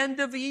land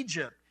of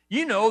Egypt.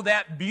 You know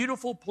that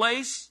beautiful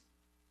place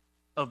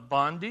of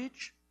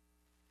bondage?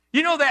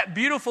 You know that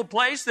beautiful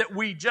place that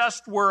we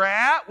just were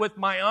at with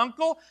my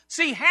uncle?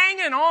 See,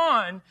 hanging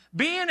on,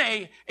 being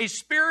a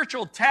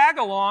spiritual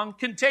tag-along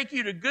can take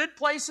you to good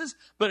places,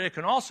 but it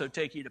can also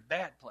take you to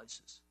bad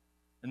places.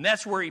 And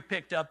that's where he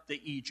picked up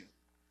the Egypt.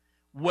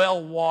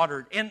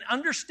 Well-watered. And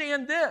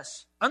understand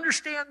this.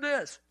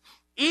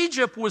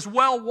 Egypt was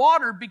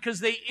well-watered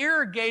because they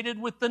irrigated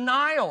with the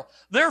Nile.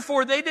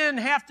 Therefore, they didn't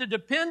have to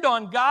depend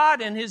on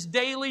God and His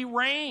daily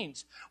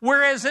rains.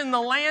 Whereas in the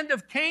land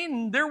of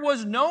Canaan, there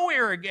was no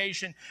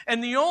irrigation.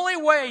 And the only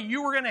way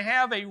you were going to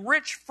have a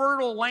rich,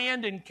 fertile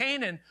land in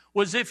Canaan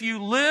was if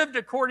you lived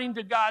according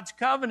to God's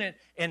covenant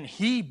and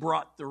He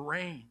brought the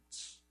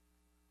rains.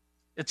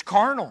 It's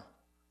carnal.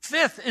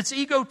 Fifth, it's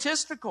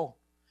egotistical.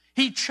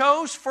 He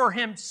chose for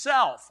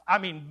himself. I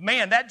mean,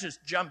 man, that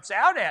just jumps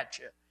out at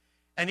you.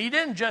 And he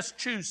didn't just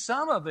choose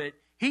some of it.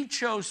 He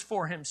chose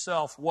for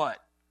himself what?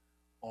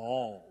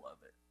 All of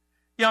it.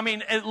 Yeah, I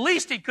mean, at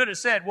least he could have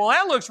said, well,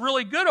 that looks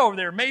really good over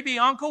there. Maybe,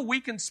 Uncle,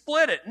 we can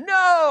split it.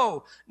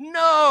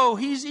 No,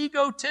 he's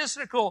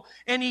egotistical.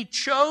 And he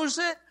chose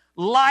it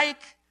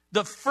like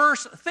the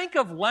first. Think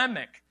of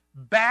Lamech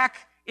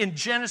back in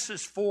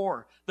Genesis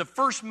 4, the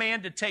first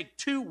man to take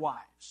 2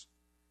 wives,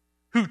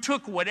 who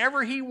took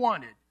whatever he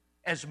wanted,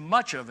 as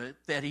much of it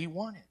that he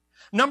wanted.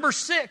 Number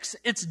 6,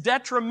 it's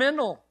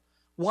detrimental.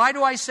 Why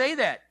do I say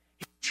that?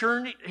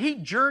 He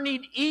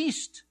journeyed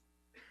east.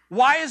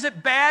 Why is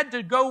it bad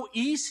to go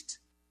east?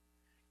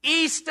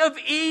 East of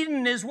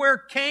Eden is where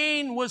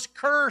Cain was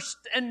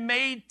cursed and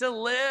made to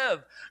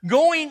live.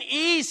 Going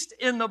east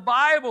in the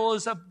Bible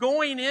is of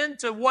going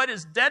into what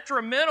is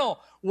detrimental,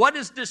 what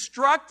is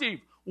destructive,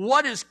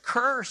 what is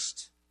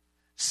cursed.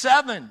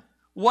 7,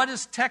 what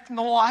is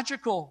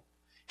technological?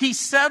 He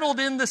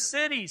settled in the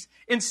cities.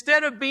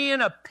 Instead of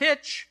being a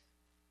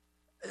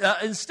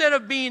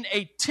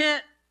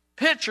tent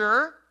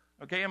pitcher,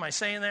 okay, am I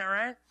saying that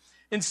right?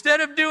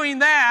 Instead of doing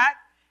that,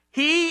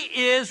 he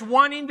is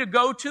wanting to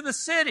go to the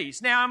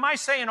cities. Now, am I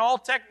saying all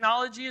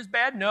technology is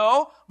bad?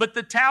 No, but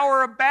the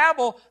Tower of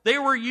Babel, they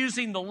were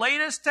using the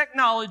latest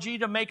technology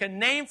to make a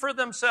name for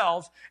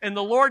themselves. And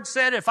the Lord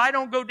said, if I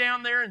don't go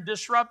down there and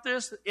disrupt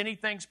this,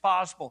 anything's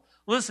possible.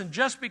 Listen,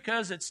 just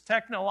because it's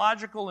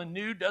technological and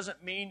new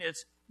doesn't mean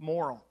it's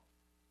moral.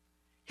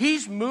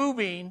 He's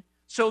moving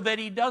so that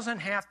he doesn't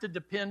have to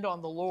depend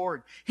on the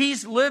Lord.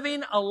 He's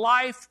living a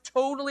life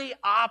totally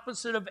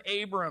opposite of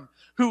Abram,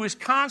 who is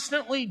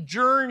constantly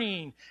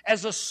journeying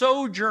as a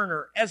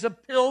sojourner, as a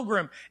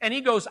pilgrim. And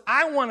he goes,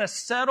 I want to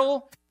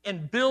settle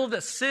and build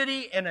a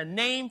city and a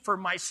name for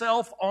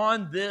myself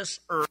on this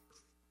earth.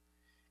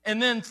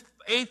 And then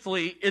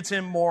 8thly, it's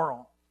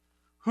immoral.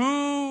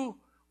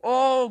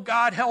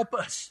 God help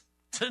us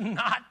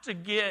not to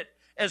get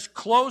as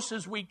close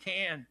as we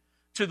can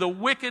to the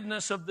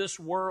wickedness of this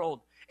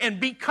world and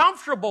be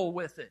comfortable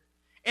with it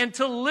and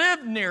to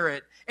live near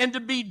it and to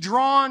be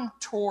drawn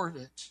toward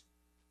it.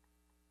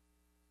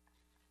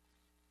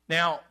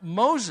 Now,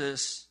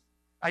 Moses,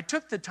 I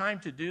took the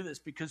time to do this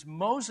because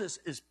Moses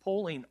is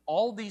pulling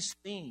all these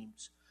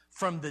themes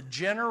from the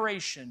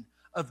generation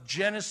of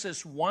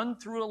Genesis 1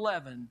 through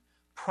 11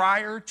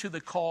 prior to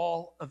the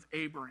call of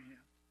Abraham.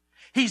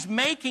 He's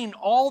making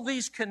all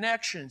these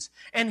connections,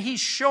 and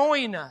he's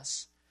showing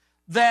us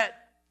that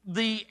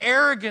the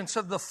arrogance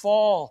of the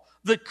fall,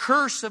 the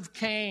curse of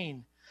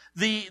Cain,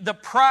 the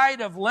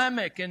pride of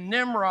Lamech and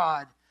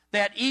Nimrod,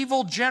 that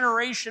evil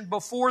generation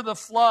before the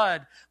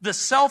flood, the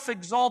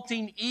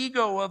self-exalting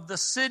ego of the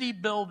city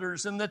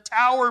builders and the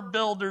tower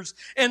builders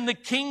and the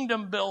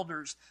kingdom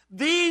builders.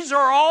 These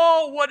are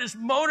all what is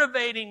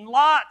motivating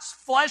Lot's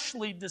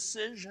fleshly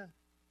decision.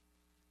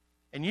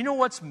 And you know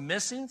what's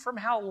missing from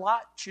how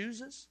Lot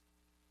chooses?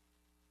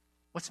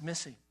 What's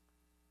missing?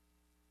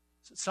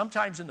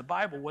 Sometimes in the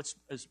Bible, what's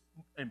as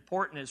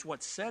important as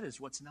what's said is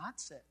what's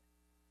not said.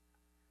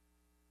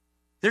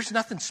 There's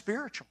nothing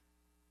spiritual.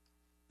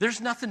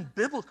 There's nothing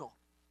biblical.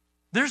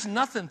 There's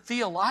nothing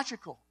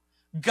theological.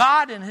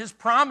 God and His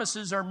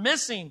promises are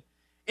missing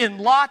in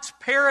Lot's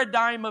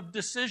paradigm of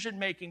decision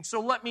making.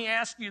 So let me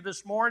ask you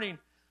this morning,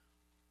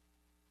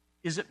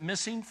 is it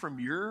missing from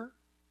your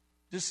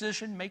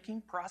decision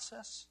making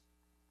process?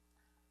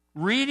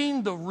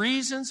 Reading the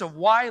reasons of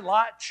why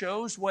Lot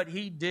chose what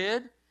he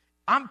did,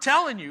 I'm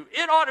telling you,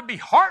 it ought to be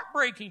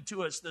heartbreaking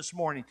to us this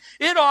morning.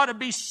 It ought to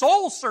be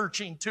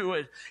soul-searching to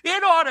us.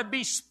 It ought to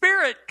be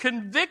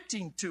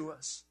spirit-convicting to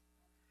us.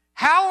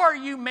 How are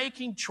you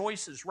making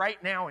choices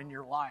right now in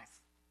your life?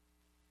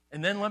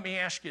 And then let me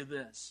ask you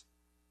this.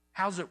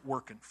 How's it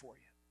working for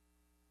you?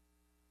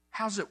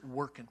 How's it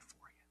working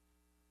for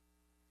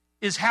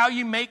you? Is how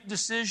you make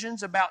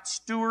decisions about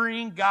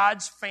stewarding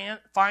God's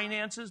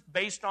finances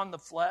based on the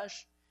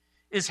flesh?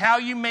 Is how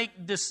you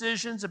make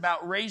decisions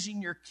about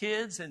raising your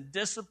kids and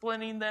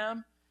disciplining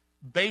them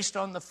based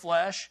on the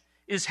flesh?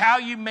 Is how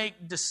you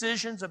make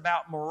decisions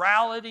about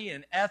morality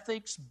and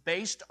ethics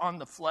based on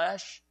the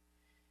flesh?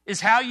 Is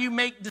how you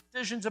make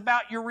decisions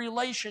about your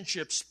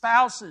relationships,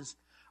 spouses.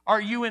 Are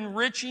you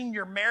enriching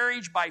your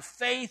marriage by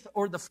faith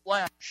or the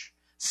flesh?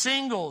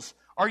 Singles,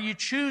 are you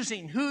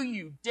choosing who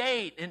you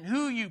date and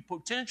who you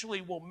potentially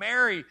will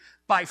marry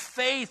by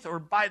faith or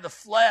by the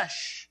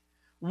flesh?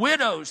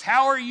 Widows,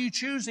 how are you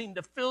choosing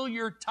to fill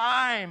your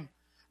time?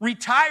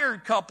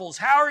 Retired couples,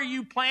 how are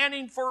you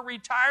planning for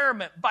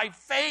retirement? By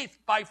faith,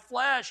 by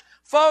flesh?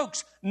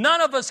 Folks, none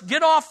of us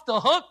get off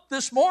the hook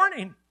this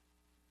morning.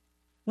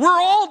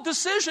 We're all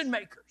decision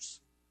makers.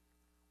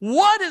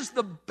 What is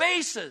the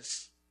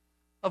basis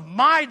of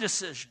my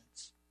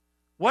decisions?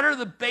 What are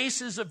the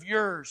bases of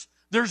yours?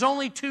 There's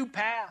only two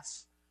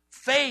paths.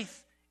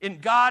 Faith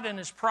in God and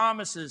His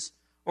promises,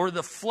 or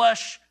the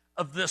flesh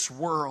of this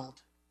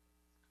world.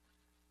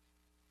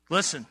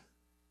 Listen,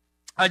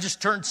 I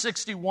just turned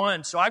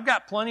 61, so I've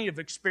got plenty of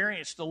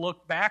experience to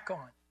look back on.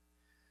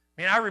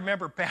 I mean, I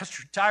remember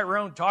Pastor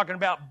Tyrone talking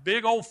about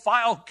big old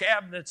file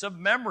cabinets of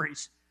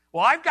memories.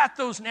 Well, I've got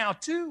those now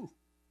too.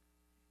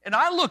 And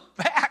I look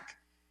back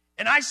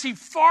and I see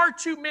far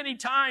too many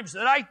times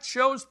that I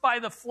chose by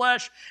the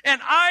flesh, and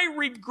I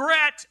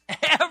regret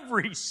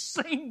every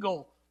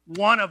single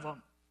one of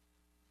them.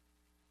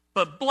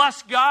 But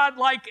bless God,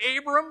 like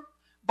Abram,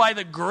 by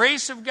the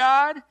grace of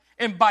God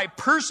and by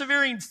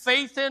persevering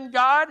faith in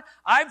God,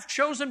 I've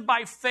chosen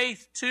by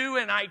faith too,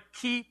 and I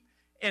keep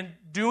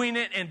doing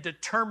it and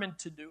determined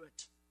to do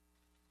it.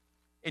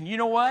 And you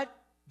know what?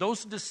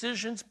 Those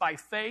decisions by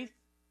faith,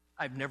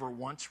 I've never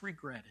once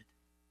regretted.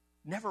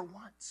 Never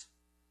once.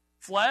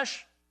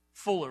 Flesh,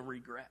 full of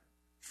regret.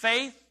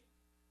 Faith,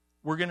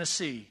 we're going to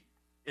see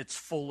it's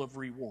full of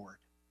reward.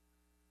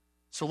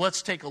 So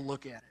let's take a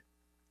look at it.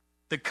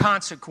 The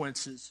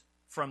consequences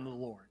from the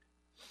Lord.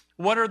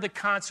 What are the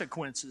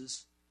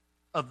consequences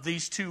of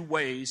these two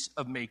ways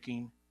of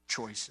making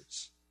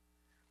choices?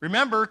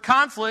 Remember,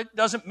 conflict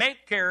doesn't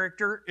make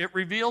character, it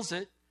reveals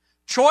it.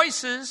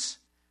 Choices,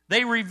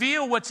 they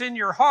reveal what's in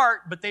your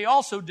heart, but they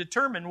also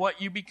determine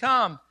what you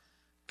become.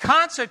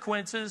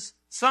 Consequences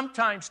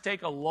sometimes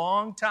take a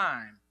long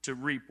time to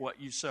reap what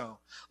you sow.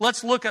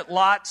 Let's look at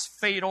Lot's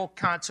fatal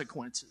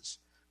consequences.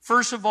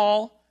 First of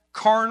all,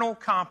 carnal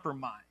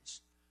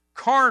compromise.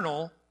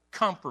 Carnal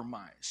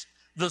compromise.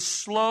 The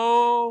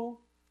slow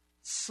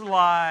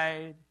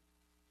slide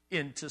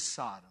into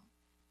Sodom.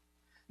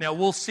 Now,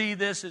 we'll see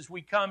this as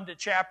we come to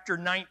chapter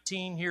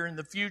 19 here in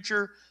the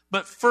future.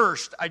 But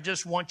first, I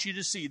just want you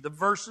to see. The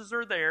verses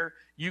are there.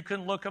 You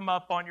can look them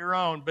up on your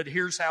own. But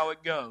here's how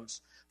it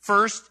goes.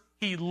 First,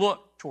 he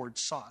looked towards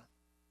Sodom.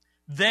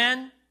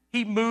 Then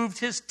he moved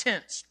his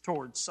tents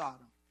towards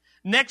Sodom.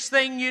 Next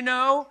thing you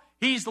know,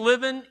 he's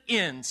living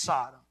in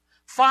Sodom.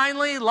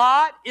 Finally,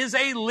 Lot is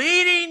a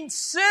leading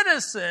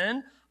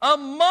citizen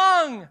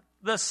among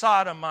the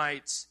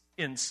Sodomites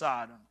in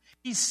Sodom.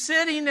 He's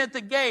sitting at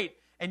the gate.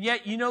 And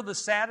yet, you know the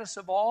saddest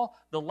of all?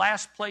 The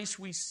last place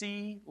we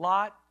see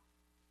Lot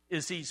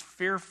is he's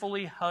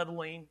fearfully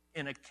huddling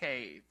in a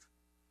cave,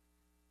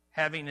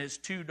 having his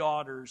two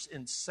daughters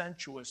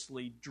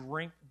incestuously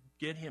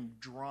get him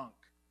drunk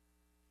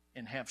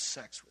and have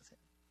sex with him.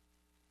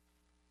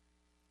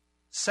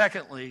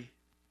 Secondly,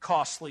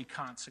 costly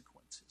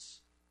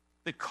consequences.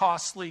 The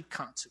costly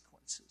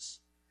consequences.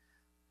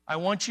 I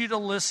want you to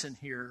listen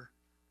here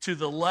to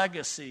the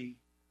legacy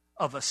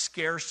of a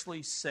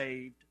scarcely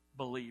saved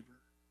believer.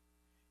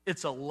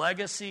 It's a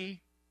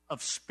legacy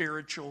of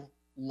spiritual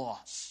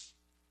loss.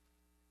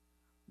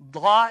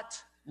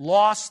 Lot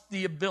lost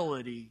the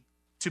ability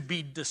to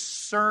be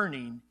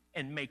discerning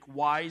and make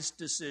wise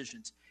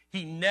decisions.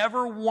 He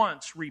never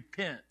once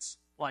repents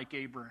like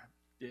Abraham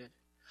did.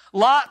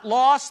 Lot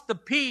lost the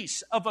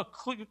peace of a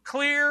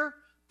clear,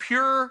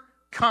 pure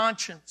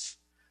conscience.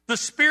 The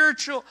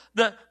spiritual,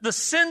 the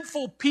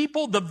sinful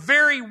people, the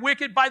very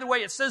wicked. By the way,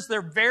 it says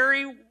they're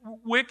very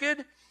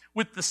wicked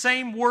with the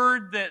same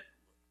word that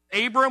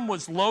Abram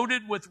was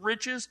loaded with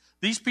riches.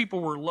 These people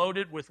were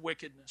loaded with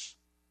wickedness.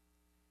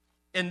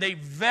 And they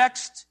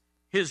vexed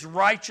his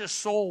righteous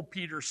soul,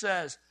 Peter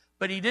says.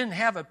 But he didn't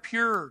have a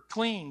pure,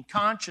 clean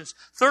conscience.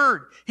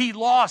 Third, he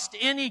lost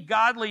any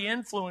godly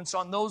influence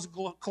on those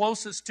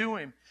closest to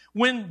him.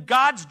 When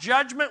God's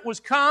judgment was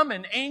come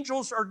and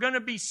angels are going to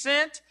be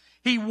sent,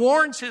 he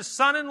warns his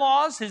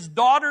son-in-laws, his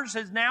daughters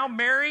has now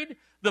married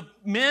the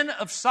men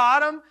of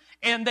Sodom,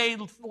 and they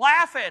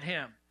laugh at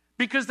him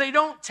because they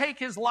don't take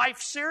his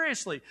life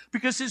seriously,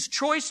 because his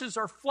choices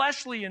are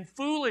fleshly and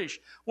foolish.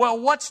 Well,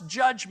 what's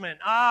judgment?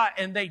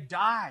 And they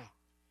die.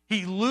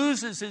 He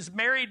loses his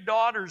married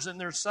daughters and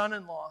their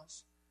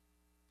son-in-laws.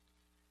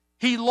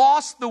 He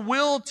lost the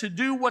will to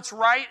do what's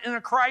right in a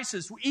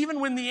crisis.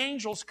 Even when the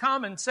angels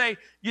come and say,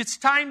 it's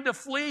time to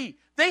flee,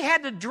 they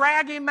had to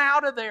drag him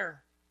out of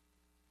there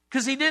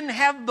because he didn't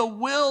have the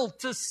will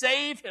to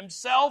save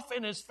himself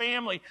and his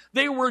family.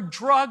 They were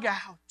drug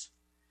out.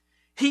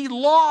 He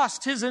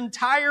lost his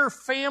entire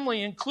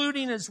family,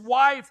 including his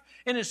wife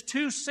and his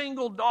 2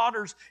 single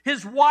daughters.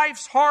 His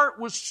wife's heart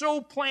was so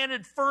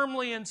planted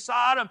firmly in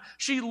Sodom,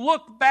 she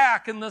looked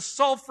back and the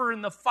sulfur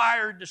and the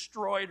fire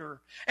destroyed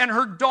her. And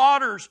her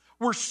daughters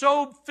were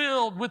so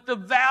filled with the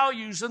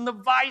values and the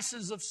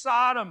vices of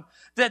Sodom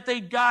that they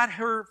got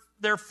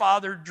their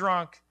father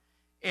drunk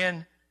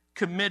and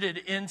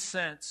committed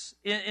incest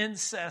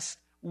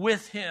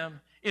with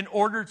him in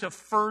order to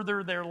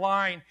further their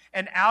line.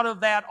 And out of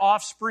that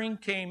offspring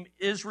came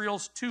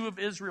 2 of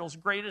Israel's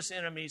greatest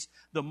enemies,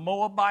 the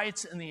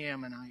Moabites and the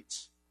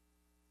Ammonites.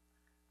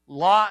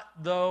 Lot,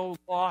 though,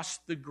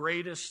 lost the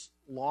greatest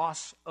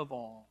loss of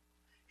all.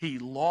 He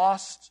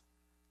lost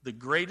the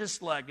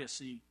greatest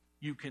legacy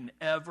you can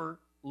ever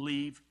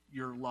leave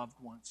your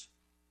loved ones.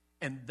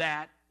 And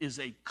that is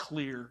a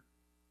clear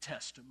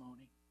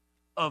testimony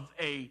of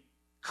a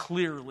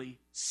clearly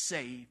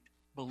saved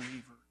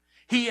believer.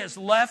 He has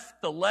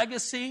left the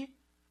legacy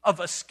of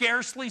a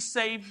scarcely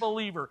saved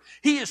believer.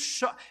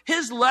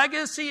 His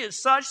legacy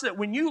is such that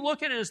when you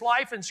look at his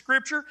life in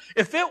Scripture,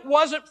 if it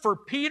wasn't for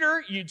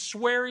Peter, you'd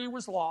swear he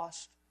was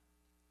lost.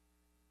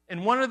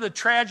 And one of the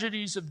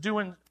tragedies of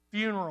doing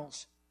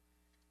funerals,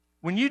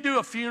 when you do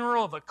a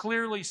funeral of a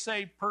clearly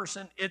saved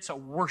person, it's a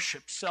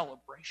worship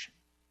celebration.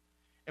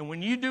 And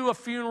when you do a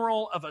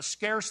funeral of a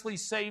scarcely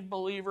saved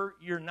believer,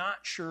 you're not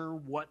sure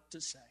what to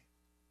say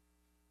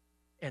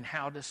and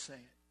how to say it.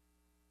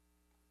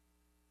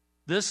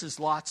 This is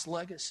Lot's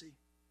legacy.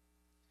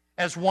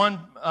 As one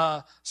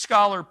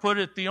scholar put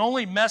it, the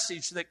only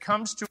message that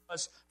comes to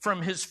us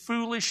from his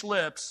foolish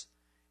lips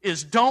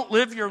is, don't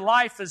live your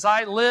life as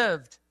I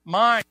lived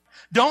mine.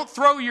 Don't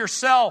throw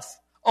yourself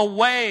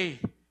away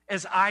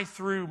as I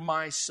threw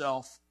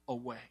myself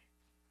away.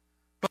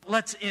 But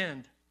let's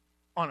end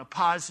on a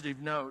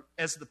positive note,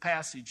 as the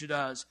passage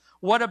does.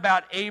 What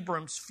about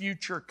Abram's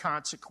future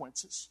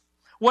consequences?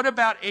 What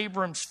about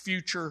Abram's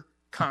future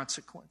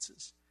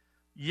consequences?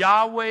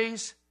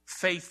 Yahweh's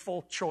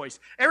faithful choice.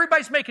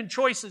 Everybody's making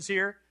choices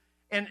here,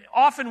 and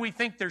often we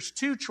think there's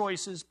 2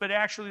 choices, but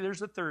actually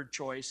there's a 3rd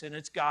choice, and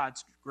it's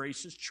God's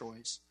gracious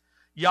choice.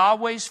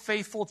 Yahweh's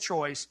faithful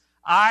choice.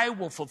 I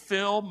will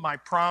fulfill my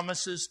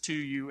promises to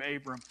you,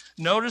 Abram.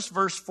 Notice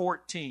verse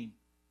 14.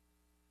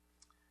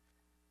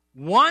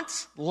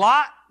 Once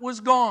Lot was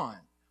gone,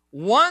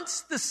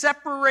 once the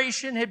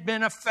separation had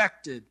been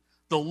effected,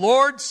 the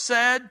Lord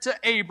said to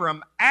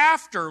Abram,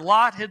 after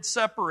Lot had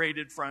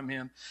separated from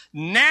him,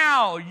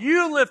 now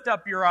you lift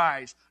up your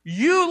eyes.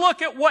 You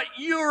look at what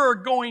you're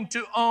going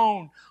to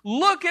own.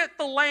 Look at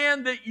the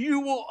land that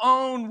you will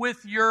own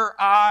with your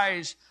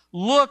eyes.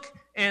 Look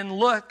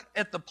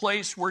at the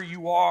place where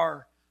you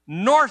are.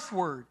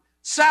 Northward,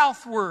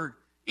 southward,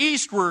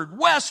 eastward,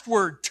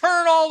 westward.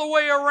 Turn all the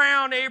way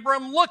around,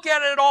 Abram. Look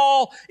at it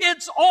all.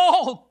 It's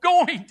all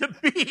going to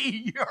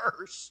be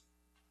yours.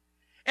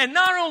 And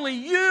not only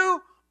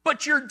you,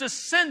 but your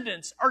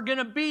descendants are going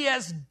to be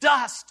as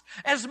dust,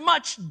 as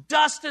much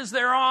dust as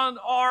there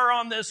are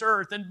on this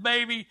earth. And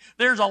maybe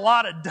there's a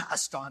lot of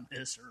dust on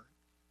this earth.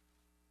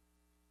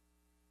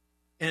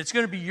 And it's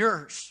going to be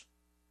yours.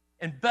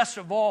 And best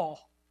of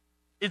all,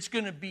 it's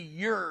going to be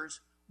yours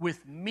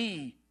with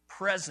me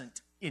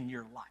present in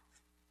your life.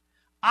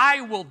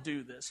 I will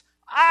do this.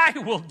 I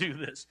will do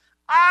this.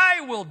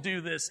 I will do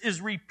this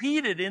is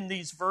repeated in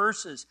these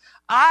verses.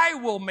 I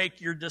will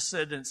make your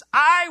descendants.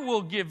 I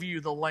will give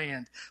you the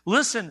land.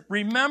 Listen,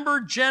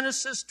 remember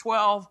Genesis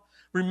 12.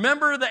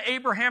 Remember the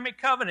Abrahamic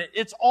covenant.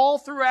 It's all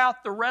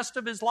throughout the rest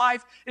of his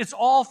life. It's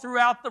all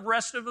throughout the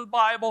rest of the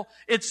Bible.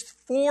 It's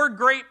 4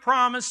 great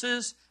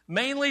promises.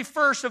 Mainly,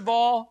 first of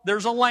all,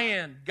 there's a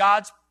land,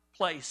 God's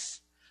place.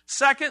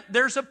 Second,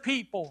 there's a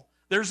people.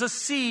 There's a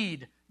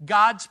seed,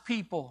 God's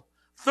people.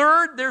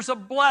 Third, there's a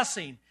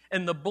blessing.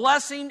 And the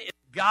blessing is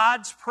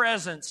God's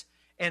presence.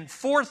 And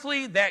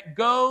fourthly, that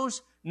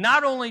goes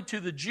not only to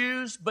the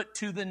Jews, but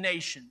to the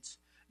nations.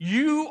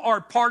 You are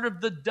part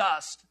of the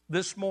dust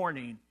this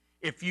morning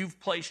if you've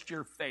placed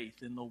your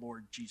faith in the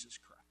Lord Jesus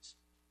Christ.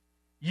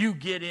 You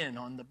get in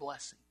on the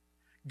blessing.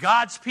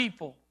 God's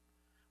people,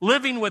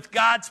 living with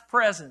God's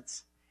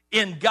presence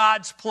in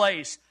God's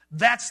place.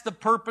 That's the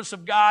purpose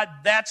of God.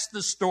 That's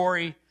the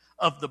story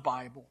of the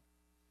Bible.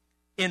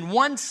 In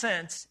one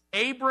sense,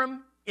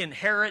 Abram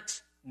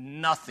inherits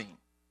nothing.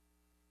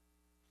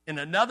 In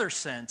another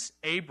sense,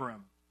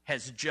 Abram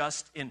has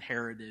just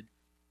inherited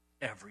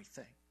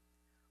everything.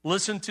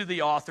 Listen to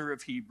the author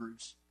of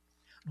Hebrews.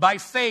 By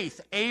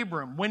faith,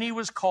 Abram, when he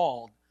was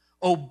called,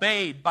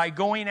 obeyed by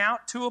going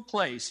out to a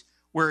place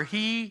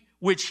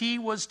which he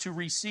was to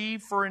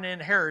receive for an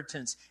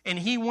inheritance. And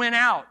he went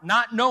out,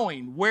 not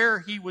knowing where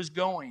he was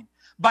going.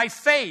 By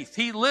faith,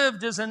 he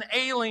lived as an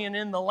alien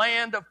in the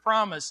land of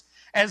promise,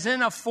 as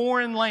in a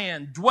foreign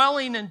land,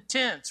 dwelling in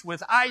tents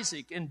with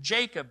Isaac and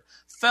Jacob,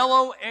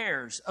 fellow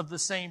heirs of the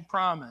same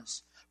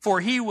promise. For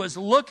he was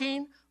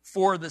looking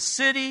for the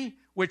city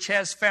which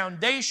has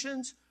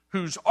foundations,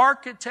 whose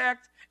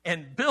architect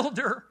and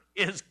builder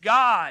is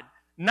God.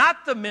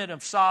 Not the men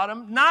of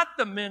Sodom, not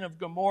the men of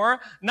Gomorrah,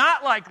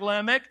 not like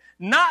Lamech,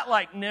 not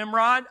like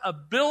Nimrod, a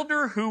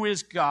builder who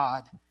is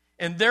God.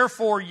 And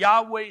therefore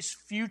Yahweh's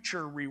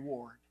future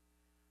reward.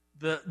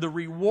 The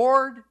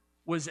reward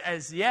was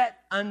as yet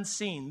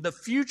unseen. The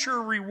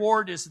future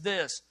reward is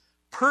this: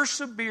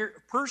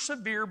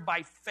 persevere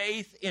by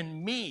faith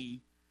in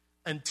me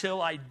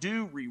until I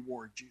do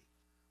reward you.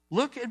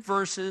 Look at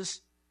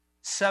verses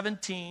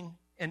 17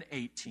 and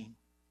 18.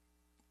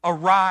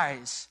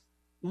 Arise,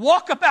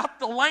 walk about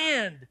the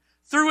land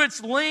through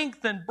its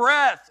length and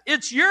breadth.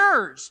 It's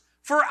yours,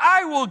 for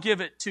I will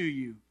give it to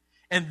you.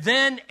 And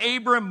then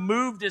Abram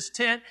moved his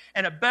tent,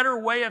 and a better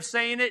way of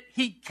saying it,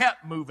 he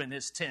kept moving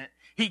his tent.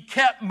 He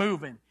kept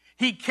moving.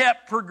 He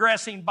kept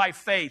progressing by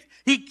faith.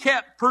 He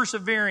kept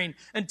persevering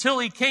until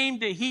he came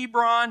to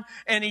Hebron,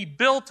 and he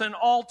built an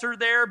altar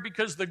there,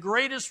 because the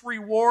greatest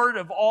reward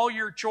of all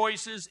your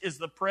choices is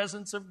the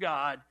presence of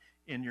God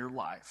in your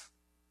life.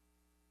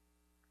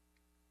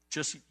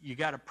 Just, you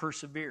got to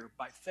persevere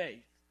by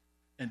faith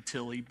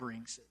until he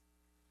brings it.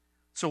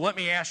 So let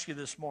me ask you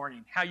this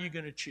morning, how are you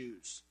going to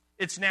choose?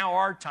 It's now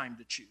our time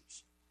to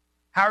choose.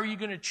 How are you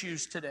going to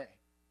choose today?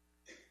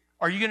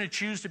 Are you going to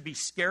choose to be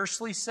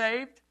scarcely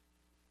saved?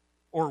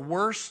 Or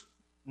worse,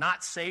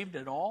 not saved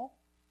at all?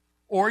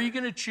 Or are you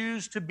going to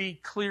choose to be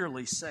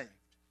clearly saved?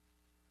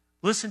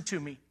 Listen to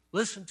me.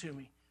 Listen to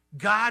me.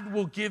 God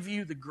will give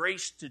you the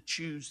grace to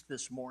choose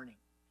this morning.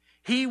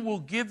 He will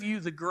give you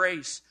the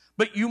grace,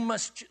 but you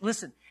must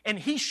listen. And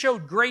he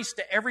showed grace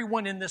to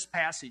everyone in this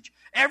passage.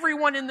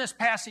 Everyone in this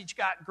passage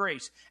got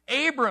grace.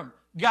 Abram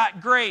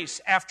got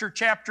grace after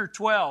chapter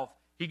 12.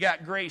 He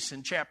got grace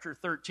in chapter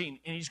 13,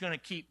 and he's going to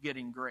keep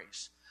getting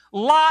grace.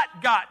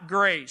 Lot got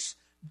grace.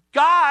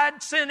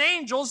 God sent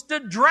angels to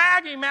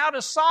drag him out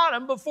of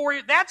Sodom before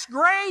he... That's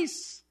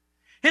grace.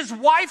 His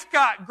wife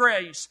got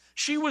grace.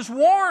 She was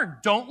warned,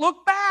 don't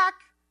look back.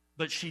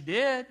 But she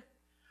did.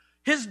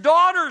 His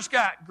daughters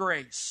got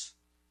grace.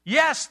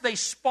 Yes, they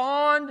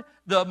spawned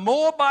the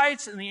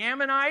Moabites and the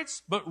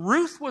Ammonites, but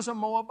Ruth was a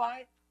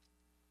Moabite.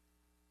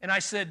 And I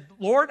said,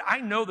 Lord, I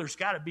know there's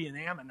got to be an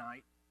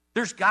Ammonite.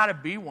 There's got to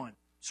be one.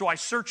 So I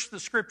searched the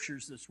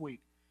scriptures this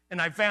week,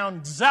 and I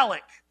found Zelek,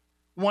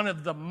 one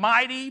of the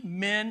mighty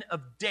men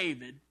of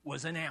David,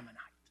 was an Ammonite.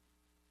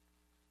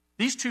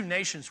 These two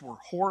nations were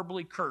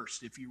horribly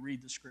cursed if you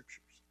read the scriptures.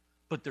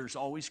 But there's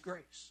always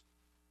grace.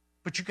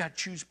 But you got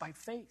to choose by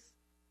faith.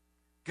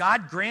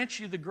 God grants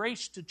you the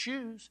grace to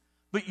choose,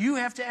 but you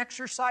have to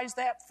exercise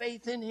that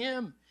faith in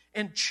him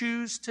and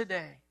choose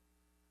today.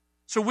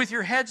 So with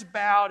your heads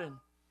bowed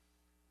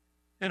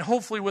and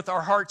hopefully with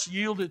our hearts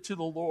yielded to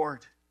the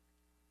Lord,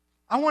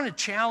 I want to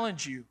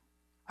challenge you.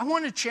 I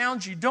want to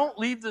challenge you. Don't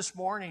leave this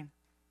morning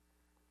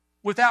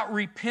without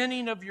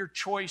repenting of your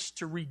choice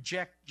to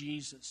reject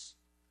Jesus.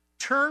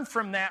 Turn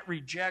from that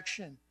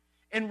rejection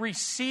and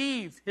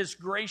receive his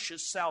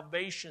gracious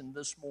salvation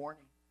this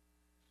morning.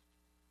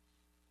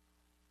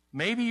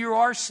 Maybe you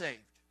are saved.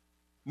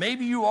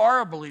 Maybe you are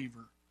a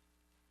believer.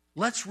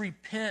 Let's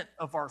repent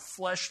of our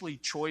fleshly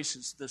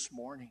choices this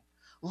morning.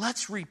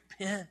 Let's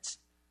repent.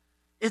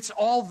 It's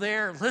all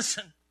there.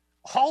 Listen,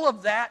 all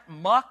of that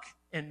muck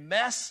and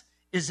mess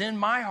is in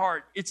my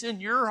heart. It's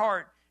in your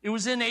heart. It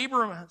was in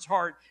Abraham's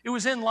heart. It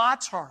was in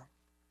Lot's heart.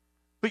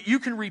 But you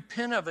can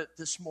repent of it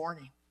this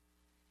morning.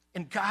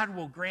 And God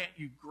will grant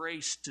you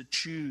grace to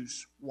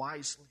choose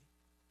wisely.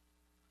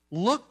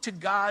 Look to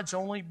God's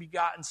only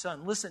begotten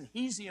Son. Listen,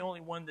 he's the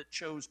only one that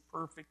chose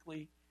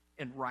perfectly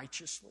and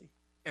righteously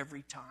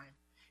every time.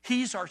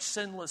 He's our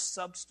sinless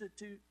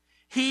substitute.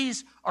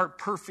 He's our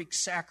perfect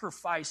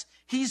sacrifice.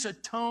 He's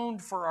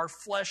atoned for our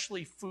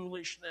fleshly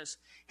foolishness.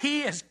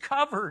 He has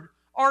covered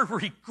our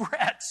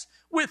regrets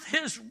with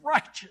his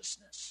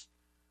righteousness.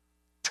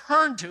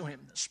 Turn to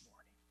him this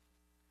morning.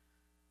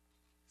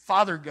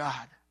 Father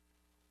God,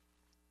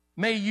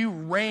 may you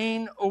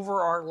reign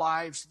over our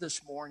lives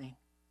this morning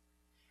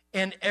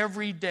and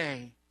every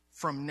day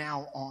from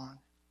now on.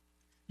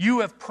 You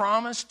have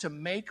promised to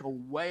make a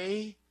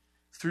way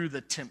through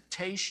the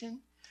temptation.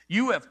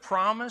 You have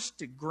promised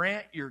to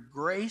grant your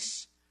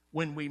grace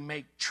when we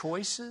make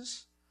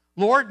choices.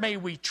 Lord, may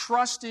we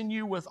trust in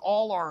you with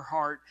all our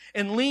heart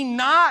and lean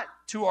not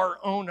to our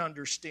own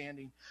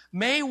understanding.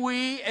 May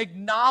we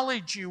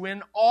acknowledge you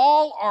in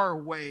all our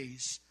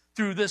ways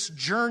through this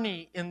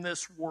journey in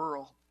this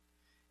world.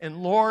 And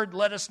Lord,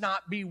 let us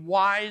not be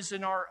wise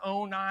in our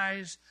own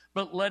eyes,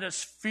 but let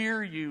us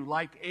fear you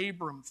like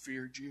Abram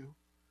feared you.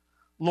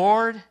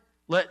 Lord,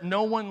 let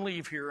no one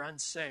leave here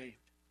unsaved.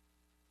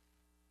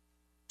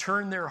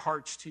 Turn their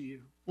hearts to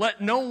you. Let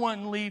no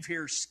one leave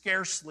here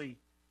scarcely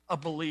a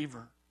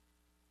believer.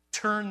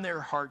 Turn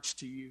their hearts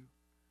to you.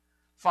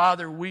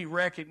 Father, we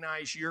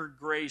recognize your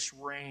grace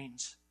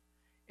reigns,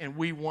 and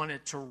we want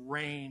it to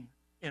reign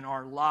in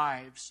our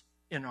lives,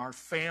 in our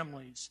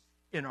families,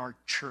 in our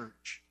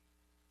church.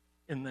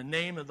 In the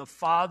name of the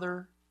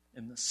Father,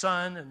 and the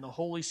Son, and the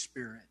Holy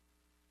Spirit.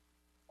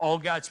 All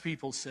God's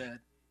people said,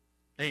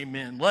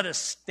 amen. Let us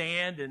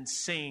stand and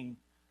sing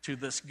to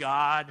this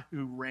God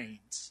who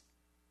reigns.